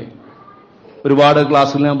 അങ്ങനെയല്ലേ? ഒരുപാട്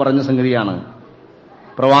ക്ലാസ്സിൽ ഞാൻ പറഞ്ഞ സംഗതിയാണ്.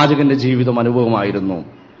 പ്രവാചകന്റെ ജീവിതം അനുഭവമായിരുന്നു,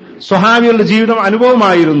 സ്വഹാബികളുടെ ജീവിതം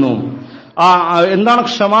അനുഭവമായിരുന്നു. എന്താണ്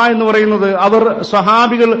ക്ഷമ എന്ന് പറയുന്നത്? അവർ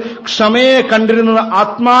സ്വഹാബികൾ ക്ഷമയെ കണ്ടിരുന്നത്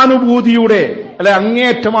ആത്മാനുഭൂതിയുടെ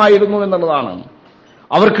അങ്ങേയറ്റമായിരുന്നു എന്നുള്ളതാണ്.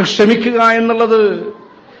 അവർക്ക് ക്ഷമിക്കുക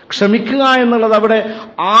എന്നുള്ളത് അവിടെ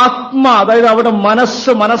അതായത് അവിടെ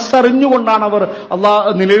മനസ്സറിഞ്ഞുകൊണ്ടാണ് അവർ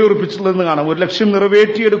നിലയുറപ്പിച്ചിട്ടുള്ളതെന്ന് കാണാം. ഒരു ലക്ഷ്യം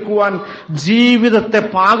നിറവേറ്റിയെടുക്കുവാൻ ജീവിതത്തെ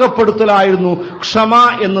പാകപ്പെടുത്തലായിരുന്നു ക്ഷമ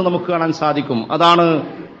എന്ന് നമുക്ക് കാണാൻ സാധിക്കും.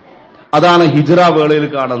 അതാണ് ഹിജ്റ വേളയിൽ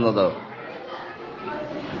കാണുന്നത്.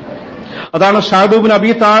 അതാണ് ഷഅബ്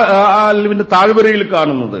അബി താലിബിന്റെ താഴ്വരയിൽ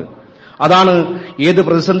കാണുന്നത്. അതാണ് ഏത്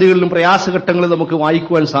പ്രതിസന്ധികളിലും പ്രയാസഘട്ടങ്ങളിൽ നമുക്ക്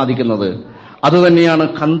വായിക്കുവാൻ സാധിക്കുന്നത്. അതുതന്നെയാണ്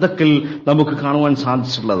ഖന്തക്കിൽ നമുക്ക് കാണുവാൻ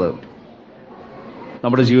സാധിച്ചിട്ടുള്ളത്.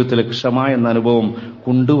 നമ്മുടെ ജീവിതത്തിൽ ക്ഷമ എന്ന അനുഭവം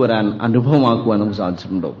കൊണ്ടുവരാൻ, അനുഭവമാക്കുവാൻ നമുക്ക്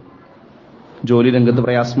സാധിച്ചിട്ടുണ്ടോ? ജോലി രംഗത്ത്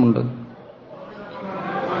പ്രയാസമുണ്ട്,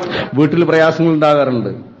 വീട്ടിൽ പ്രയാസങ്ങൾ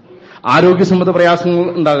ഉണ്ടാകാറുണ്ട്, ആരോഗ്യസംബന്ധ പ്രയാസങ്ങൾ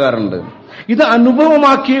ഉണ്ടാകാറുണ്ട്. ഇത്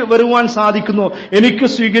അനുഭവമാക്കി വരുവാൻ സാധിക്കുന്നു. എനിക്ക്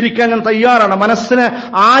സ്വീകരിക്കാൻ ഞാൻ തയ്യാറാണ്. മനസ്സിനെ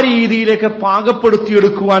ആ രീതിയിലേക്ക്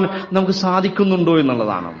പാകപ്പെടുത്തിയെടുക്കുവാൻ നമുക്ക് സാധിക്കുന്നുണ്ടോ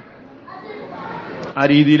എന്നുള്ളതാണ്. ആ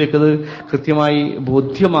രീതിയിലേക്ക് അത് കൃത്യമായി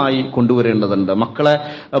ബോധ്യമായി കൊണ്ടുവരേണ്ടതുണ്ട്.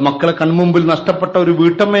 മക്കളെ കൺമുമ്പിൽ നഷ്ടപ്പെട്ട ഒരു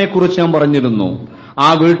വീട്ടമ്മയെ കുറിച്ച് ഞാൻ പറഞ്ഞിരുന്നു. ആ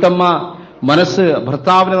വീട്ടമ്മ മനസ്സ്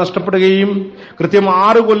ഭർത്താവിനെ നഷ്ടപ്പെടുകയും കൃത്യം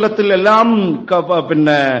 6 കൊല്ലത്തിൽ എല്ലാം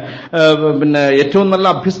പിന്നെ ഏറ്റവും നല്ല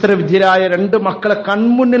അഭ്യസ്തര വിദ്യരായ 2 മക്കളെ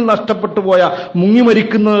കൺമുന്നിൽ നഷ്ടപ്പെട്ടു പോയ, മുങ്ങി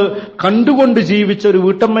മരിക്കുന്നത് കണ്ടുകൊണ്ട് ജീവിച്ച ഒരു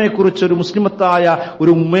വീട്ടമ്മയെക്കുറിച്ച്, ഒരു മുസ്ലിമത്തായ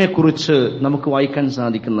ഒരു ഉമ്മയെക്കുറിച്ച് നമുക്ക് വായിക്കാൻ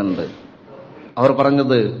സാധിക്കുന്നുണ്ട്. അവർ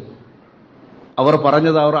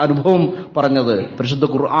അനുഭവം പറഞ്ഞത് പരിശുദ്ധ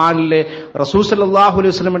ഖുർആനിലെ റസൂൽ സല്ലല്ലാഹു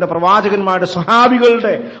അലൈഹി വസല്ലമയുടെ പ്രവാചകന്മാരുടെ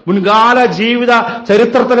സ്വഹാബികളുടെ മുൻകാല ജീവിത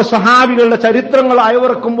ചരിത്രത്തിലെ സ്വഹാബികളുടെ ചരിത്രങ്ങൾ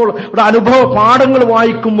അയവിറക്കുമ്പോൾ, ഇവിടെ അനുഭവ പാഠങ്ങൾ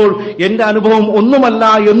വായിക്കുമ്പോൾ എന്റെ അനുഭവം ഒന്നുമല്ല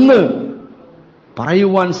എന്ന്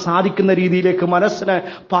പറയുവാൻ സാധിക്കുന്ന രീതിയിലേക്ക് മനസ്സിനെ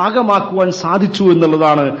പാകമാക്കുവാൻ സാധിച്ചു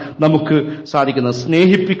എന്നുള്ളതാണ് നമുക്ക് സാധിക്കുന്നത്.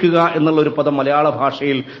 സ്നേഹിപ്പിക്കുക എന്നുള്ള ഒരു പദം മലയാള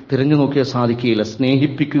ഭാഷയിൽ തിരഞ്ഞു നോക്കിയാൽ സാധിക്കുകയില്ല.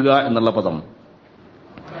 സ്നേഹിപ്പിക്കുക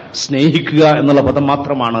എന്നുള്ള പദം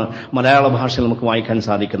മാത്രമാണ് മലയാള ഭാഷയിൽ നമുക്ക് വായിക്കാൻ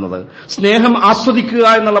സാധിക്കുന്നത്. സ്നേഹം ആസ്വദിക്കുക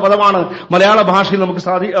എന്നുള്ള പദമാണ് മലയാള ഭാഷയിൽ നമുക്ക്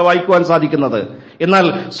വായിക്കുവാൻ സാധിക്കുന്നത്. എന്നാൽ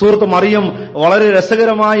സൂറത്ത് മറിയം വളരെ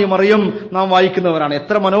രസകരമായി മറിയം നാം വായിക്കുന്നവരാണ്.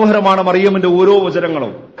 എത്ര മനോഹരമാണ് മറിയമിന്റെ ഓരോ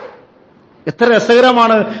വചനങ്ങളും, എത്ര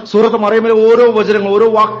രസകരമാണ് സൂറത്ത് മറിയമിലെ ഓരോ വചനങ്ങളും, ഓരോ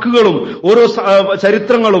വാക്കുകളും, ഓരോ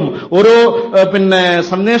ചരിത്രങ്ങളും, ഓരോ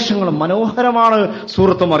സന്ദേശങ്ങളും. മനോഹരമാണ്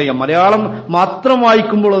സൂറത്ത് മറിയം. മലയാളം മാത്രം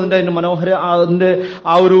വായിക്കുമ്പോൾ അതിന്റെ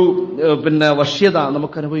ആ ഒരു വശ്യത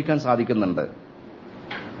നമുക്ക് അനുഭവിക്കാൻ സാധിക്കുന്നുണ്ട്.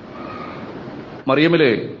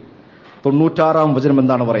 മറിയമിലെ 96-ാം വചനം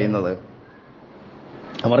എന്താണ് പറയുന്നത്?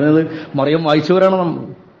 പറഞ്ഞത് മറിയം വായിച്ചവരാണ്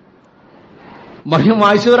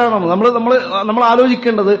നമ്മൾ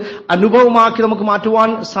ആലോചിക്കേണ്ടത് അനുഭവമാക്കി നമുക്ക് മാറ്റുവാൻ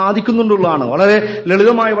സാധിക്കുന്നുള്ളതാണ്. വളരെ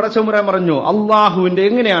ലളിതമായി പടച്ചതമ്പുരാൻ പറഞ്ഞു, അള്ളാഹുവിന്റെ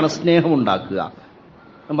എങ്ങനെയാണ് സ്നേഹം ഉണ്ടാക്കുക.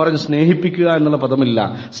 ഞാൻ പറഞ്ഞു, സ്നേഹിപ്പിക്കുക എന്നുള്ള പദമില്ല,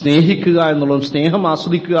 സ്നേഹിക്കുക എന്നുള്ളതും സ്നേഹം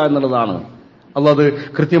ആസ്വദിക്കുക എന്നുള്ളതാണ്. അല്ലാഹു അത്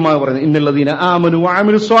കൃത്യമായി പറയുന്നത്, ഇന്നല്ലദീന ആമനു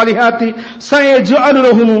വഅമിലു സ്വാലിഹാത്തി സയജഅലു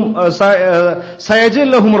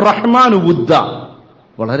ലഹും റഹ്മാനു വുദ്ദ.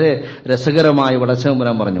 വളരെ രസകരമായി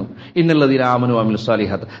പടച്ചതമ്പുരാൻ പറഞ്ഞു, ഇന്നല്ലദീന ആമനു വഅമിലു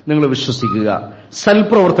സ്വാലിഹാത്ത്, നിങ്ങൾ വിശ്വസിക്കുക,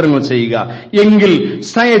 സൽപ്രവർത്തനങ്ങൾ ചെയ്യുക, എങ്കിൽ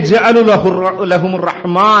സയജഅലു ലഹും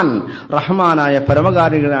റഹ്മാൻ, റഹ്മാനായ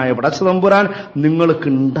പരമകാരുണികനായ പടച്ചതമ്പുരാൻ നിങ്ങൾക്ക്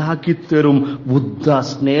ഉണ്ടാക്കിത്തരും വുദ്ദ,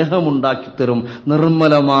 സ്നേഹമുണ്ടാക്കിത്തരും.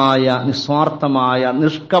 നിർമ്മലമായ, നിസ്വാർത്ഥമായ,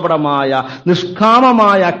 നിഷ്കപടമായ,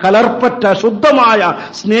 നിഷ്കാമമായ, കലർപ്പറ്റ ശുദ്ധമായ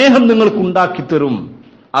സ്നേഹം നിങ്ങൾക്ക് ഉണ്ടാക്കിത്തരും.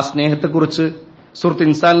 ആ സ്നേഹത്തെക്കുറിച്ച് സൂറത്ത്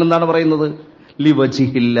ഇൻസാനിൽ എന്താണ് പറയുന്നത്?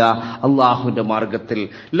 ലിവജിഹില്ല, അള്ളാഹുവിന്റെ മാർഗത്തിൽ.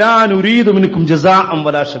 ലാ നുരീദു മിൻകും ജസാഅൻ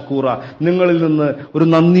വലാ ശകൂറ, നിങ്ങളിൽ നിന്ന് ഒരു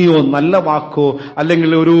നന്ദിയോ നല്ല വാക്കോ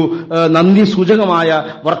അല്ലെങ്കിൽ ഒരു നന്ദി സൂചകമായ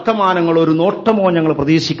വർത്തമാനങ്ങളോ ഒരു നോട്ടമോ ഞങ്ങൾ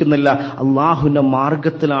പ്രതീക്ഷിക്കുന്നില്ല. അള്ളാഹുവിന്റെ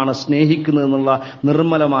മാർഗത്തിലാണ് സ്നേഹിക്കുന്നത് എന്നുള്ള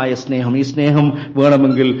നിർമ്മലമായ സ്നേഹം. ഈ സ്നേഹം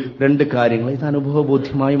വേണമെങ്കിൽ 2 കാര്യങ്ങൾ ഇത്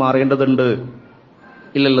അനുഭവബോധ്യമായി മാറേണ്ടതുണ്ട്.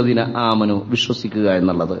 ഇല്ലല്ലദീന ആമനു, വിശ്വസിക്കുക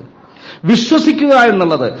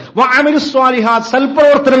എന്നുള്ളത്, വഅമിലു സ്വാലിഹാത്ത്,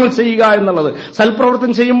 സൽപ്രവർത്തനങ്ങൾ ചെയ്യുക എന്നുള്ളത്.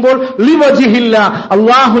 സൽപ്രവർത്തനം ചെയ്യുമ്പോൾ ലിവജിഹില്ല,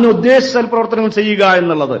 അള്ളാഹുവിനെ ഉദ്ദേശിച്ച് സൽപ്രവർത്തനങ്ങൾ ചെയ്യുക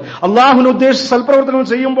എന്നുള്ളത്. അള്ളാഹുവിനെ ഉദ്ദേശിച്ച് സൽപ്രവർത്തനങ്ങൾ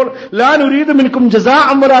ചെയ്യുമ്പോൾ ലാ നുരീദു മിൻകും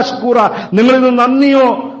ജസാഅൻ വലാ ശകൂറ, നിങ്ങളിൽ നിന്ന് നന്ദിയോ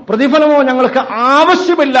പ്രതിഫലമോ ഞങ്ങൾക്ക്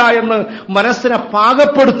ആവശ്യമില്ല എന്ന് മനസ്സിനെ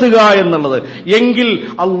പാകപ്പെടുത്തുക എന്നുള്ളത്. എങ്കിൽ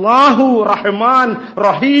അല്ലാഹു റഹ്മാൻ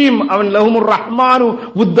റഹീം, അവൻ ലഹുമുർ റഹ്മാനു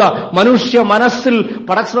വുദ്ദ, മനുഷ്യ മനസ്സിൽ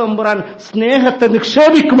പടച്ചതമ്പുരാൻ സ്നേഹത്തെ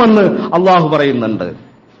നിക്ഷേപിക്കുമെന്ന് അല്ലാഹു പറയുന്നുണ്ട്.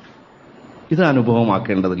 ഇത്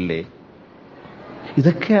അനുഭവമാക്കേണ്ടതില്ലേ?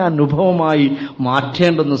 ഇതൊക്കെ അനുഭവമായി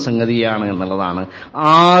മാറ്റേണ്ടുന്ന സംഗതിയാണ് എന്നുള്ളതാണ്.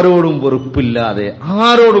 ആരോടും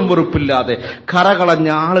വെറുപ്പില്ലാതെ കറകളഞ്ഞ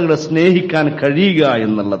ആളുകളെ സ്നേഹിക്കാൻ കഴിയുക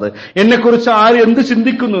എന്നുള്ളത്. എന്നെക്കുറിച്ച് ആര് എന്ത്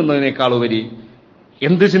ചിന്തിക്കുന്നു എന്നതിനേക്കാളുപരി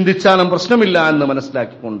എന്ത് ചിന്തിച്ചാലും പ്രശ്നമില്ല എന്ന്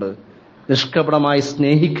മനസ്സിലാക്കിക്കൊണ്ട് നിഷ്കപടമായി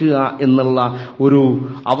സ്നേഹിക്കുക എന്നുള്ള ഒരു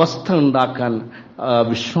അവസ്ഥ ഉണ്ടാക്കാൻ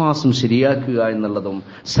വിശ്വാസം ശരിയാക്കുക എന്നുള്ളതും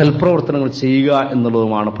സൽപ്രവർത്തനങ്ങൾ ചെയ്യുക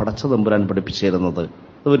എന്നുള്ളതുമാണ് പടച്ചതമ്പുരാൻ പഠിപ്പിച്ചിരുന്നത്.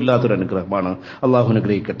 അത് വല്ലാത്തൊരു അനുഗ്രഹമാണ്. അള്ളാഹു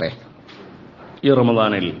അനുഗ്രഹിക്കട്ടെ. ഈ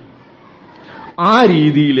റമദാനിൽ ആ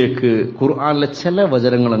രീതിയിലേക്ക് ഖുർആനിലെ ചില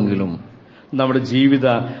വചനങ്ങളെങ്കിലും നമ്മുടെ ജീവിത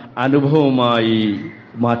അനുഭവമായി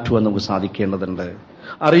മാറ്റുവാൻ നമുക്ക് സാധിക്കേണ്ടതുണ്ട്.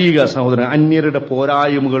 അറിയുക സഹോദരൻ, അന്യരുടെ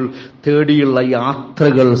പോരായ്മകൾ തേടിയുള്ള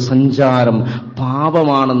യാത്രകൾ, സഞ്ചാരം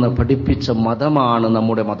പാപമാണെന്ന് പഠിപ്പിച്ച മതമാണ്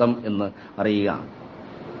നമ്മുടെ മതം എന്ന് അറിയുക.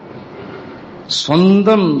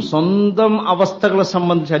 സ്വന്തം അവസ്ഥകളെ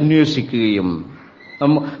സംബന്ധിച്ച് അന്വേഷിക്കുകയും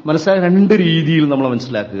മനസ്സിലാക്കുക. രണ്ട് രീതിയിൽ നമ്മൾ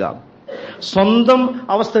മനസ്സിലാക്കുക. സ്വന്തം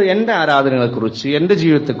അവസ്ഥ, എന്റെ ആരാധനകളെക്കുറിച്ച്, എന്റെ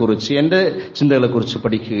ജീവിതത്തെക്കുറിച്ച്, എന്റെ ചിന്തകളെക്കുറിച്ച്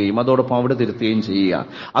പഠിക്കുകയും അതോടൊപ്പം അവിടെ തിരുത്തുകയും ചെയ്യുക.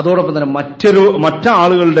 അതോടൊപ്പം തന്നെ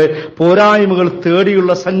മറ്റാളുകളുടെ പോരായ്മകൾ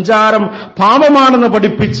തേടിയുള്ള സഞ്ചാരം പാപമാണെന്ന്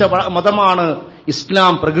പഠിപ്പിച്ച മതമാണ്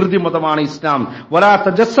ഇസ്ലാം, പ്രകൃതി മതമാണ് ഇസ്ലാം. വലാ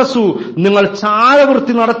തജസ്സസു, നിങ്ങൾ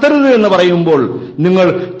ചാരവൃത്തി നടത്തരുത് എന്ന് പറയുമ്പോൾ, നിങ്ങൾ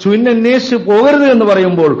ചുന്നന്വേഷിച്ച് പോകരുത് എന്ന്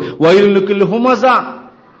പറയുമ്പോൾ, വൈലുൽ ഹുമസ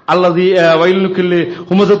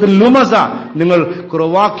ഹുമസത്തിൽ ലുമസ, നിങ്ങൾ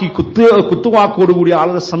കുത്തുവാക്കോടുകൂടി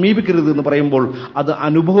ആളുകളെ സമീപിക്കരുത് എന്ന് പറയുമ്പോൾ അത്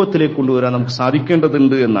അനുഭവത്തിലേക്ക് കൊണ്ടുവരാൻ നമുക്ക്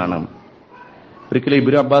സാധിക്കേണ്ടതുണ്ട് എന്നാണ്. ഒരിക്കലും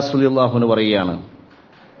ഇബ്നു അബ്ബാസ് റളിയല്ലാഹു അൻഹു പറയുകയാണ്,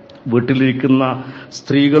 വീട്ടിലിരിക്കുന്ന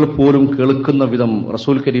സ്ത്രീകൾ പോലും കേൾക്കുന്ന വിധം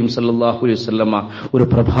റസൂൽ കരീം സല്ലല്ലാഹു അലൈഹി വസല്ലമ ഒരു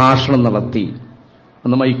പ്രഭാഷണം നടത്തി.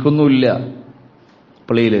 അന്ന് മൈക്കൊന്നുമില്ല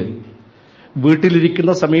പള്ളിയില്.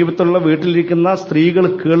 വീട്ടിലിരിക്കുന്ന സ്ത്രീകൾ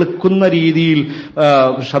കേൾക്കുന്ന രീതിയിൽ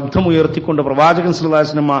ശബ്ദമുയർത്തിക്കൊണ്ട് പ്രവാചകൻ സല്ലല്ലാഹു അലൈഹി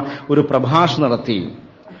വസല്ലമ ഒരു പ്രഭാഷണം നടത്തി.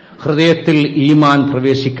 ഹൃദയത്തിൽ ഈമാൻ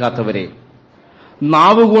പ്രവേശിക്കാത്തവരെ,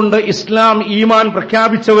 നാവുകൊണ്ട് ഇസ്ലാം ഈമാൻ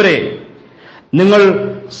പ്രഖ്യാപിച്ചവരെ, നിങ്ങൾ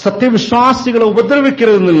സത്യവിശ്വാസികളെ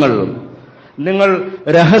ഉപദ്രവിക്കരുത്, നിങ്ങൾ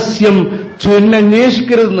രഹസ്യം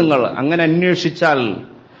ചൊന്നന്വേഷിക്കരുത്. നിങ്ങൾ അങ്ങനെ അന്വേഷിച്ചാൽ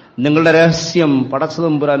നിങ്ങളുടെ രഹസ്യം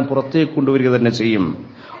പടച്ചതമ്പുരാൻ പുറത്തേക്ക് കൊണ്ടുവരിക തന്നെ ചെയ്യും.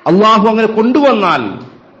 അള്ളാഹു അങ്ങനെ കൊണ്ടുവന്നാൽ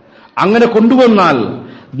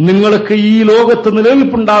നിങ്ങൾക്ക് ഈ ലോകത്ത്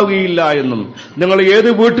നിലനിൽപ്പുണ്ടാവുകയില്ല എന്നും, നിങ്ങൾ ഏത്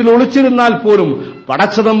വീട്ടിൽ ഒളിച്ചിരുന്നാൽ പോലും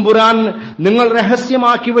പടച്ചതമ്പുരാൻ നിങ്ങൾ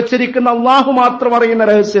രഹസ്യമാക്കി വച്ചിരിക്കുന്ന അള്ളാഹു മാത്രം അറിയുന്ന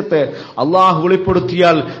രഹസ്യത്തെ അള്ളാഹു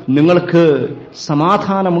വെളിപ്പെടുത്തിയാൽ നിങ്ങൾക്ക്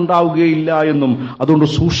സമാധാനമുണ്ടാവുകയില്ല എന്നും അതുകൊണ്ട്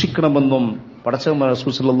സൂക്ഷിക്കണമെന്നും പടച്ചതമ്പുരാൻ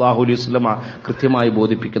റസൂൽ സല്ലല്ലാഹു അലൈഹി വസല്ലമ കൃത്യമായി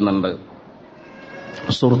ബോധിപ്പിക്കുന്നുണ്ട്.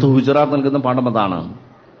 സൂറത്ത് ഹുജറാത്ത് നൽകുന്ന പാഠം അതാണ്,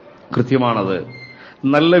 കൃത്യമാണത്.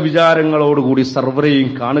 നല്ല വിചാരങ്ങളോടുകൂടി സർവരെയും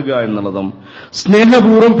കാണുക എന്നുള്ളതും,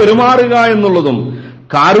 സ്നേഹപൂർവ്വം പെരുമാറുക എന്നുള്ളതും,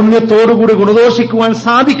 കാരുണ്യത്തോടുകൂടി ഗുണദോഷിക്കുവാൻ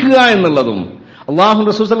സാധിക്കുക എന്നുള്ളതും, അല്ലാഹു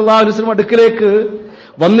റസൂൽ സല്ലല്ലാഹു അലൈഹി വസല്ലം അടുക്കലേക്ക്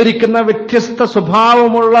വന്നിരിക്കുന്ന വ്യത്യസ്ത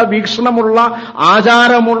സ്വഭാവമുള്ള, വീക്ഷണമുള്ള,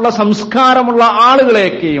 ആചാരമുള്ള, സംസ്കാരമുള്ള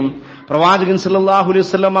ആളുകളെയൊക്കെയും പ്രവാചകൻ സല്ലല്ലാഹു അലൈഹി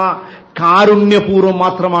വസല്ലമ കാരുണ്യപൂർവ്വം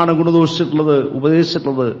മാത്രമാണ് ഗുണദോഷിച്ചിട്ടുള്ളത്,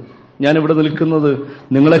 ഉപദേശിച്ചിട്ടുള്ളത്. ഞാനിവിടെ നിൽക്കുന്നത്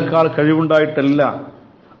നിങ്ങളെക്കാൾ കഴിവുണ്ടായിട്ടല്ല,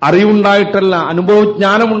 അറിവുണ്ടായിട്ടല്ല,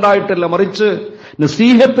 അനുഭവജ്ഞാനമുണ്ടായിട്ടല്ല, മറിച്ച്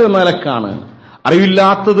നസീഹത്ത് എന്ന നിലക്കാണ്.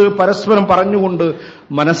 അറിവില്ലാത്തത് പരസ്പരം പറഞ്ഞുകൊണ്ട്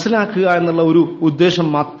മനസ്സിലാക്കുക എന്നുള്ള ഒരു ഉദ്ദേശം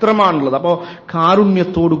മാത്രമാണുള്ളത്. അപ്പോൾ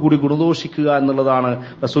കാരുണ്യത്തോടുകൂടി ഗുണദോഷിക്കുക എന്നുള്ളതാണ്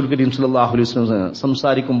റസൂൽ കരീം സല്ലല്ലാഹു അലൈഹി വസല്ലം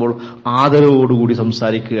സംസാരിക്കുമ്പോൾ ആദരവോടുകൂടി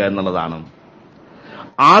സംസാരിക്കുക എന്നുള്ളതാണ്.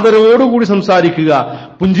 ആദരവോടുകൂടി സംസാരിക്കുക,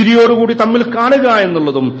 പുഞ്ചിരിയോടുകൂടി തമ്മിൽ കാണുക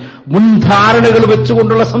എന്നുള്ളതും, മുൻധാരണകൾ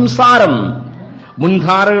വെച്ചുകൊണ്ടുള്ള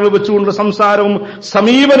സംസാരവും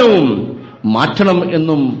സമീപനവും മാറ്റണം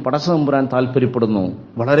എന്നും പടച്ചതമ്പുരാൻ താല്പര്യപ്പെടുന്നു.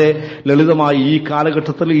 വളരെ ലളിതമായി ഈ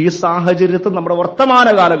കാലഘട്ടത്തിൽ, ഈ സാഹചര്യത്തിൽ, നമ്മുടെ വർത്തമാന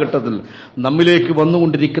കാലഘട്ടത്തിൽ നമ്മിലേക്ക്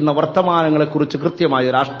വന്നുകൊണ്ടിരിക്കുന്ന വർത്തമാനങ്ങളെക്കുറിച്ച് കൃത്യമായി,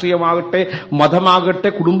 രാഷ്ട്രീയമാകട്ടെ, മതമാകട്ടെ,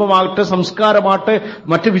 കുടുംബമാകട്ടെ, സംസ്കാരമാകട്ടെ,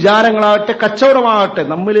 മറ്റ് വിചാരങ്ങളാകട്ടെ, കച്ചവടമാകട്ടെ,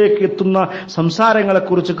 നമ്മിലേക്ക് എത്തുന്ന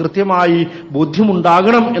സംസാരങ്ങളെക്കുറിച്ച് കൃത്യമായി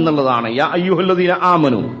ബോധ്യമുണ്ടാകണം എന്നുള്ളതാണ്. യാ അയ്യുഹല്ലദീന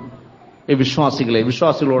ആമനു,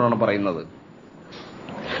 വിശ്വാസികളോടാണ് പറയുന്നത്.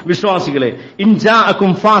 വിശ്വാസികളെ,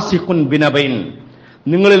 ഇൻജാഅകും ഫാസിഖുൻ ബിനബൈൻ,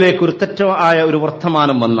 നിങ്ങളിലേക്ക് ഒരു തെറ്റായ ഒരു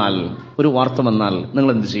വർത്തമാനം വന്നാൽ, ഒരു വാർത്ത വന്നാൽ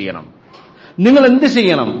നിങ്ങൾ എന്ത്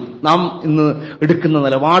ചെയ്യണം? നാം ഇന്ന് എടുക്കുന്ന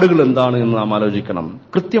നിലപാടുകൾ എന്താണ് എന്ന് നാം ആലോചിക്കണം.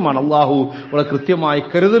 കൃത്യമാണ്. അള്ളാഹു വളരെ കൃത്യമായി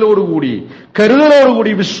കരുതലോടുകൂടി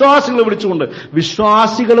വിശ്വാസികളെ വിളിച്ചുകൊണ്ട്,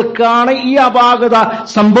 വിശ്വാസികൾക്കാണ് ഈ അപാകത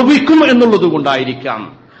സംഭവിക്കും എന്നുള്ളത് കൊണ്ടായിരിക്കാം,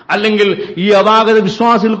 അല്ലെങ്കിൽ ഈ അപാകത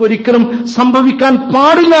വിശ്വാസികൾക്ക് ഒരിക്കലും സംഭവിക്കാൻ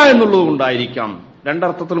പാടില്ല എന്നുള്ളത് കൊണ്ടായിരിക്കാം.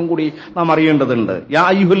 രണ്ടർത്ഥത്തിലും കൂടി നാം അറിയേണ്ടതുണ്ട്. യാ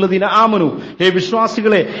അയ്യുഹല്ലദീന ആമനു, ഹേ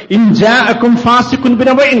വിശ്വാസികളെ, ഇൻ ജാഅകും ഫാസിഖുൻ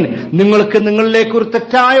ബിനബഇൻ, നിങ്ങൾക്ക് നിങ്ങളിലേക്ക് ഒരു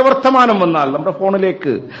തെറ്റായ വർത്തമാനം വന്നാൽ, നമ്മുടെ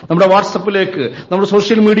ഫോണിലേക്ക്, നമ്മുടെ വാട്സപ്പിലേക്ക്, നമ്മുടെ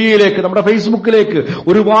സോഷ്യൽ മീഡിയയിലേക്ക്, നമ്മുടെ ഫേസ്ബുക്കിലേക്ക്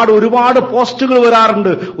ഒരുപാട് പോസ്റ്റുകൾ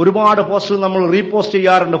വരാറുണ്ട്. ഒരുപാട് പോസ്റ്റുകൾ നമ്മൾ റീപോസ്റ്റ്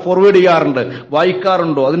ചെയ്യാറുണ്ട്, ഫോർവേഡ് ചെയ്യാറുണ്ട്.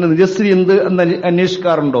 വായിക്കാറുണ്ടോ? അതിന്റെ നിജസ്ഥിതി എന്ത് എന്ന്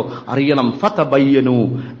അന്വേഷിക്കാറുണ്ടോ? അറിയണം. ഫതബയ്യനു,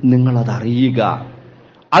 നിങ്ങളത് അറിയുക,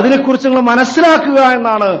 അതിനെക്കുറിച്ച് നിങ്ങൾ മനസ്സിലാക്കുക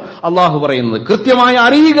എന്നാണ് അള്ളാഹു പറയുന്നത്. കൃത്യമായി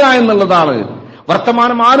അറിയുക എന്നുള്ളതാണ്.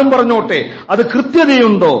 വർത്തമാനം ആരും പറഞ്ഞോട്ടെ, അത്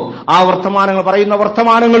കൃത്യതയുണ്ടോ, ആ വർത്തമാനങ്ങൾ, പറയുന്ന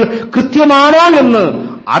വർത്തമാനങ്ങൾ കൃത്യമാണോ എന്ന്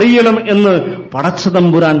അറിയണം എന്ന്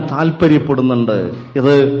പടച്ചതമ്പുരാൻ താല്പര്യപ്പെടുന്നുണ്ട്.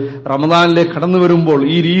 ഇത് റമദാനിലേക്ക് കടന്നു വരുമ്പോൾ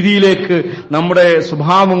ഈ രീതിയിലേക്ക് നമ്മുടെ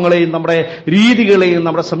സ്വഭാവങ്ങളെയും നമ്മുടെ രീതികളെയും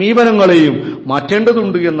നമ്മുടെ സമീപനങ്ങളെയും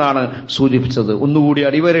മാറ്റേണ്ടതുണ്ട് എന്നാണ് സൂചിപ്പിച്ചത്. ഒന്നുകൂടി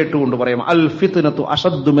അടിവരയിട്ടുകൊണ്ട് പറയാം, അൽ ഫിത്നതു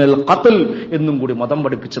അശദ്ദു മിനൽ ഖത്ൽ എന്നും കൂടി മതം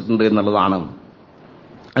പഠിപ്പിച്ചിട്ടുണ്ട് എന്നുള്ളതാണ്.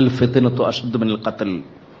 അൽ ഫിത്നതു അശദ്ദു മിനൽ ഖത്ൽ,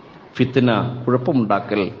 ഫിത്ന,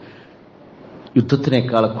 കുഴപ്പമുണ്ടാക്കൽ,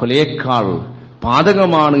 യുദ്ധത്തിനേക്കാൾ, കൊലയേക്കാൾ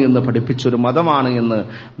പാതകമാണ് എന്ന് പഠിപ്പിച്ചൊരു മതമാണ് എന്ന്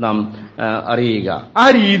നാം അറിയുക. ആ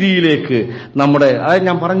രീതിയിലേക്ക്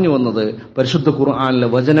ഞാൻ പറഞ്ഞു വന്നത്, പരിശുദ്ധ ഖുർആനിലെ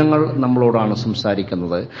വചനങ്ങൾ നമ്മളോടാണ്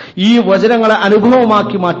സംസാരിക്കുന്നത്. ഈ വചനങ്ങളെ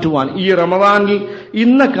അനുഭവമാക്കി മാറ്റുവാൻ, ഈ റമദാനിൽ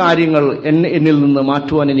ഇന്ന കാര്യങ്ങൾ എന്നിൽ നിന്ന്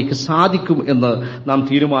മാറ്റുവാൻ എനിക്ക് സാധിക്കും എന്ന് നാം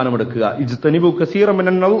തീരുമാനമെടുക്കുക. ഇജ്തനിബു കസീറൻ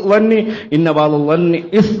മിനൽ ളന്നി ഇന്ന ബഅദൽ ളന്നി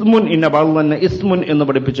ഇസ്മുൻ ഇന്ന ബഅദൽ ളന്നി ഇസ്മുൻ എന്ന്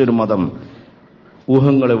പഠിപ്പിച്ചൊരു മതം.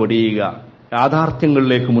 ഊഹങ്ങളെ വെടിയുക,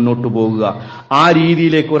 യാഥാർത്ഥ്യങ്ങളിലേക്ക് മുന്നോട്ട് പോകുക. ആ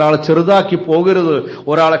രീതിയിലേക്ക് ഒരാളെ ചെറുതാക്കി പോകരുത്,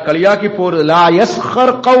 ഒരാളെ കളിയാക്കി പോകരുത്. ലാ യസ്ഖർ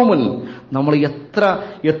ഖൗമുൻ, നമ്മൾ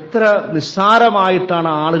എത്ര നിസ്സാരമായിട്ടാണ്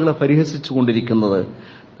ആളുകളെ പരിഹസിച്ചു കൊണ്ടിരിക്കുന്നത്.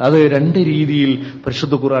 അത് രണ്ട് രീതിയിൽ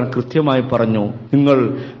പരിശുദ്ധ ഖുർആൻ കൃത്യമായി പറഞ്ഞു. നിങ്ങൾ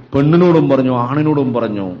പെണ്ണിനോടും പറഞ്ഞു, ആണിനോടും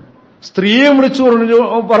പറഞ്ഞു, സ്ത്രീയെ വിളിച്ചു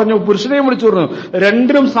പറഞ്ഞു, പുരുഷനെയും വിളിച്ചു പറഞ്ഞു.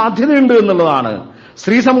 രണ്ടിനും സാധ്യതയുണ്ട് എന്നുള്ളതാണ്.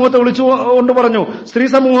 സ്ത്രീ സമൂഹത്തെ വിളിച്ചുകൊണ്ട് പറഞ്ഞു, സ്ത്രീ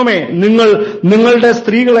സമൂഹമേ, നിങ്ങളുടെ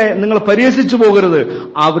സ്ത്രീകളെ നിങ്ങൾ പരിഹസിച്ചു പോകരുത്,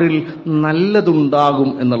 അവരിൽ നല്ലതുണ്ടാകും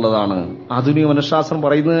എന്നുള്ളതാണ്. ആധുനിക മനഃശാസ്ത്രം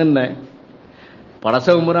പറയുന്നത് തന്നെ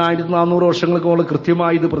പടച്ചതമ്പുരാൻ 1400 വർഷങ്ങൾക്ക് മുകളിൽ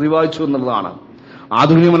കൃത്യമായി ഇത് പ്രതിപാദിച്ചു എന്നുള്ളതാണ്.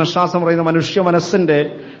 ആധുനിക മനഃശാസ്ത്രം പറയുന്ന മനുഷ്യ മനസ്സിന്റെ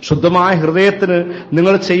ശുദ്ധമായ ഹൃദയത്തിന്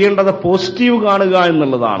നിങ്ങൾ ചെയ്യേണ്ടത് പോസിറ്റീവ് കാണുക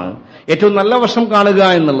എന്നുള്ളതാണ്, ഏറ്റവും നല്ല വശം കാണുക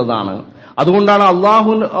എന്നുള്ളതാണ്. അതുകൊണ്ടാണ്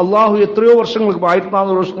അള്ളാഹു എത്രയോ വർഷങ്ങൾക്ക്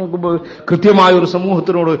 1400 വർഷങ്ങൾക്ക് മുമ്പ് കൃത്യമായ ഒരു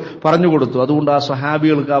സമൂഹത്തിനോട് പറഞ്ഞു കൊടുത്തു. അതുകൊണ്ട് ആ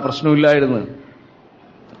സ്വഹാബികൾക്ക് ആ പ്രശ്നമില്ലായിരുന്നു,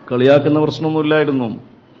 കളിയാക്കുന്ന പ്രശ്നമൊന്നുമില്ലായിരുന്നു,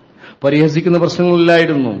 പരിഹസിക്കുന്ന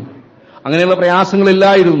പ്രശ്നങ്ങളില്ലായിരുന്നു, അങ്ങനെയുള്ള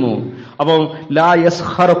പ്രയാസങ്ങളില്ലായിരുന്നു. അപ്പം ലാ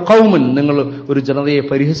യസ്ഖർ ഖൗമൻ, നിങ്ങൾ ഒരു ജനതയെ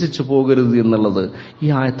പരിഹസിച്ചു പോകരുത് എന്നുള്ളത് ഈ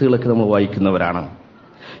ആയത്തുകളൊക്കെ നമ്മൾ വായിക്കുന്നവരാണ്.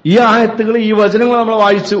 ഈ ആയത്തുകൾ, ഈ വചനങ്ങൾ നമ്മൾ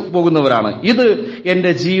വായിച്ചു പോകുന്നവരാണ്. ഇത്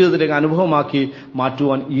എന്റെ ജീവിതത്തിലേക്ക് അനുഭവമാക്കി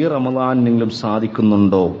മാറ്റുവാൻ ഈ റമദാനിനെങ്കിലും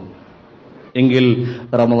സാധിക്കുന്നുണ്ടോ എങ്കിൽ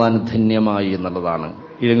റമദാൻ ധന്യമായി എന്നുള്ളതാണ്.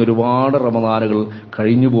 ഇല്ലെങ്കിൽ ഒരുപാട് റമദാനുകൾ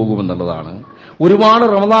കഴിഞ്ഞു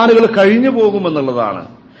പോകുമെന്നുള്ളതാണ്.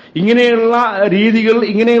 ഇങ്ങനെയുള്ള രീതികൾ,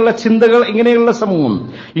 ഇങ്ങനെയുള്ള ചിന്തകൾ, ഇങ്ങനെയുള്ള സമൂഹം,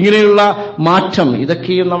 ഇങ്ങനെയുള്ള മാറ്റം,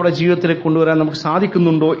 ഇതൊക്കെയും നമ്മുടെ ജീവിതത്തിലേക്ക് കൊണ്ടുവരാൻ നമുക്ക്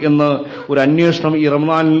സാധിക്കുന്നുണ്ടോ എന്ന് ഒരു അന്വേഷണം ഈ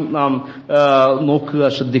റമദാനിൽ നാം നോക്കുക,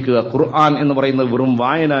 ശ്രദ്ധിക്കുക. ഖുർആൻ എന്ന് പറയുന്നത് വെറും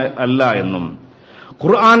വായന അല്ല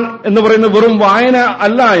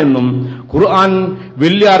എന്നും, ഖുർആൻ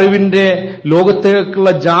വലിയ അറിവിന്റെ ലോകത്തേക്കുള്ള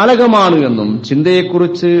ജാലകമാണ് എന്നും,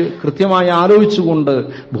 ചിന്തയെക്കുറിച്ച് കൃത്യമായി ആലോചിച്ചുകൊണ്ട്,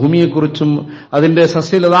 ഭൂമിയെക്കുറിച്ചും അതിന്റെ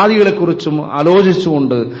സസ്യലതാദികളെക്കുറിച്ചും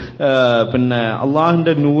ആലോചിച്ചുകൊണ്ട്, പിന്നെ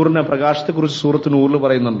അള്ളാഹുവിന്റെ നൂറിനെ, പ്രകാശത്തെക്കുറിച്ച് സൂറത്ത് നൂറിൽ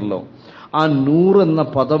പറയുന്നുണ്ടല്ലോ, ആ നൂറെന്ന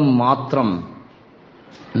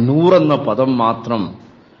പദം മാത്രം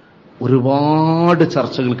ഒരുപാട്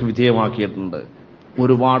ചർച്ചകൾക്ക് വിധേയമാക്കിയിട്ടുണ്ട്.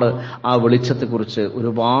 ആ വെളിച്ചത്തെക്കുറിച്ച്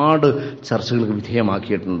ഒരുപാട് ചർച്ചകൾക്ക്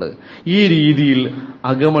വിധേയമാക്കിയിട്ടുണ്ട്. ഈ രീതിയിൽ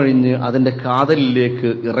അകമഴിഞ്ഞ് അതിന്റെ കാതലിലേക്ക്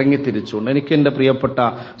ഇറങ്ങിത്തിരിച്ചുകൊണ്ട് എനിക്ക് എന്റെ പ്രിയപ്പെട്ട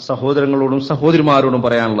സഹോദരങ്ങളോടും സഹോദരിമാരോടും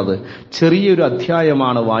പറയാനുള്ളത്, ചെറിയൊരു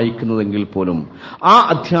അധ്യായമാണ് വായിക്കുന്നതെങ്കിൽ പോലും ആ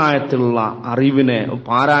അധ്യായത്തിലുള്ള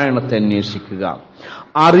പാരായണത്തെ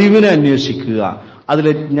അന്വേഷിക്കുക,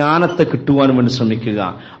 അതിലെ ജ്ഞാനത്തെ കിട്ടുവാൻ വേണ്ടി ശ്രമിക്കുക,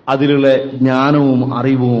 അതിലുള്ള ജ്ഞാനവും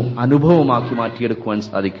അറിവും അനുഭവമാക്കി മാറ്റിയെടുക്കുവാൻ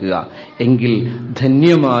സാധിക്കുക. എങ്കിൽ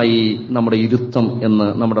ധന്യമായി നമ്മുടെ ഇരുത്തം എന്ന്,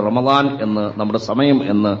 നമ്മുടെ റമദാൻ എന്ന്, നമ്മുടെ സമയം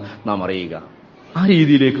എന്ന് നാം അറിയുക. ആ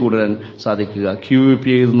രീതിയിലേക്ക് കൊണ്ടുവരാൻ സാധിക്കുക. QVP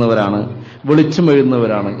എഴുതുന്നവരാണ്, വെളിച്ചം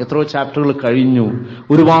എഴുതുന്നവരാണ്, എത്രയോ ചാപ്റ്ററുകൾ കഴിഞ്ഞു,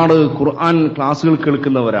 ഒരുപാട് ഖുർആൻ ക്ലാസുകൾ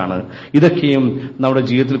കേൾക്കുന്നവരാണ്. ഇതൊക്കെയും നമ്മുടെ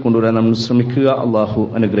ജീവിതത്തിൽ കൊണ്ടുവരാൻ നമ്മൾ ശ്രമിക്കുക. അള്ളാഹു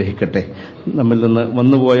അനുഗ്രഹിക്കട്ടെ. നമ്മിൽ നിന്ന്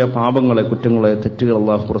വന്നുപോയ പാപങ്ങളെ, കുറ്റങ്ങളെ, തെറ്റുകൾ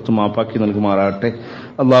അള്ളാഹു പുറത്തു മാപ്പാക്കി നൽകുമാറാകട്ടെ.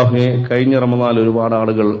 അള്ളാഹുവെ കഴിഞ്ഞ റമദാനിൽ ഒരുപാട്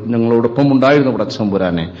ആളുകൾ ഞങ്ങളോടൊപ്പം ഉണ്ടായിരുന്നു.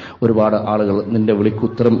 പടച്ചതമ്പുരാനെ, ഒരുപാട് ആളുകൾ നിന്റെ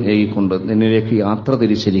വിളിക്കുത്തരം ഏകിക്കൊണ്ട് നിന്നിലേക്ക് യാത്ര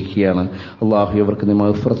തിരിച്ചിരിക്കുകയാണ്. അള്ളാഹു അവർക്ക് നീ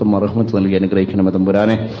മഗ്ഫിറത്തും റഹ്മത്തും നൽകി അനുഗ്രഹിക്കണമേ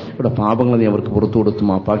തമ്പുരാനെ. ഇവിടെ പാപങ്ങൾ നീ അവർക്ക് പുറത്തു കൊടുത്ത്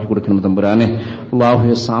മാപ്പാക്കി കൊടുക്കണമേ തമ്പുരാനെ.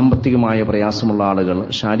 അള്ളാഹുവെ സാമ്പത്തികമായ പ്രയാസമുള്ള ആളുകൾ,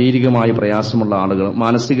 ശാരീരികമായ പ്രയാസമുള്ള ആളുകൾ,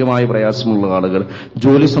 മാനസികമായ പ്രയാസമുള്ള ആളുകൾ,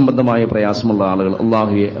 ജോലി സംബന്ധമായ പ്രയാസമുള്ള ആളുകൾ,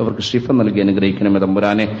 അള്ളാഹുവെ അവർക്ക് ശിഫ നൽകി അനുഗ്രഹിക്കണമേ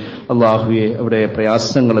തമ്പുരാനെ. അള്ളാഹുവെ അവിടെ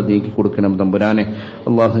പ്രയാസങ്ങൾ നീക്കി കൊടുക്കണം തമ്പുരാനെ.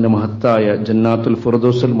 അള്ളാഹുവിന്റെ മഹത്തായ ജന്നാത്തുൽ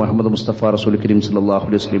ഫിർദൗസിൽ മുഹമ്മദ് മുസ്തഫ റസൂൽ കരീം സല്ലല്ലാഹു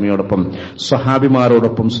അലൈഹി വസല്ലമയോടൊപ്പം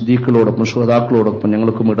സ്വഹാബിമാരോടൊപ്പം സിദ്ദീഖുകളോടൊപ്പം ശുഹദാക്കളോടൊപ്പം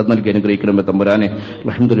ഞങ്ങൾക്കും ഇടം നൽകി അനുഗ്രഹിക്കണമേ തമ്പുരാനെ.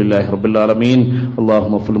 അൽഹംദുലില്ലാഹി റബ്ബിൽ ആലമീൻ.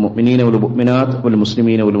 അല്ലാഹുമ്മ ഫിൽ മുഅ്മിനീന വൽ മുഅ്മിനാത്ത് വൽ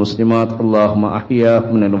മുസ്ലിമീന വൽ മുസ്ലിമാത്ത് അല്ലാഹുമ്മ അഹ്യാ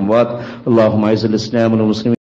മിനൽ അംവാത്ത് അല്ലാഹുമ്മ അഇസ്ൽ ഇസ്ലാം വൽ മുസ്ലിമീൻ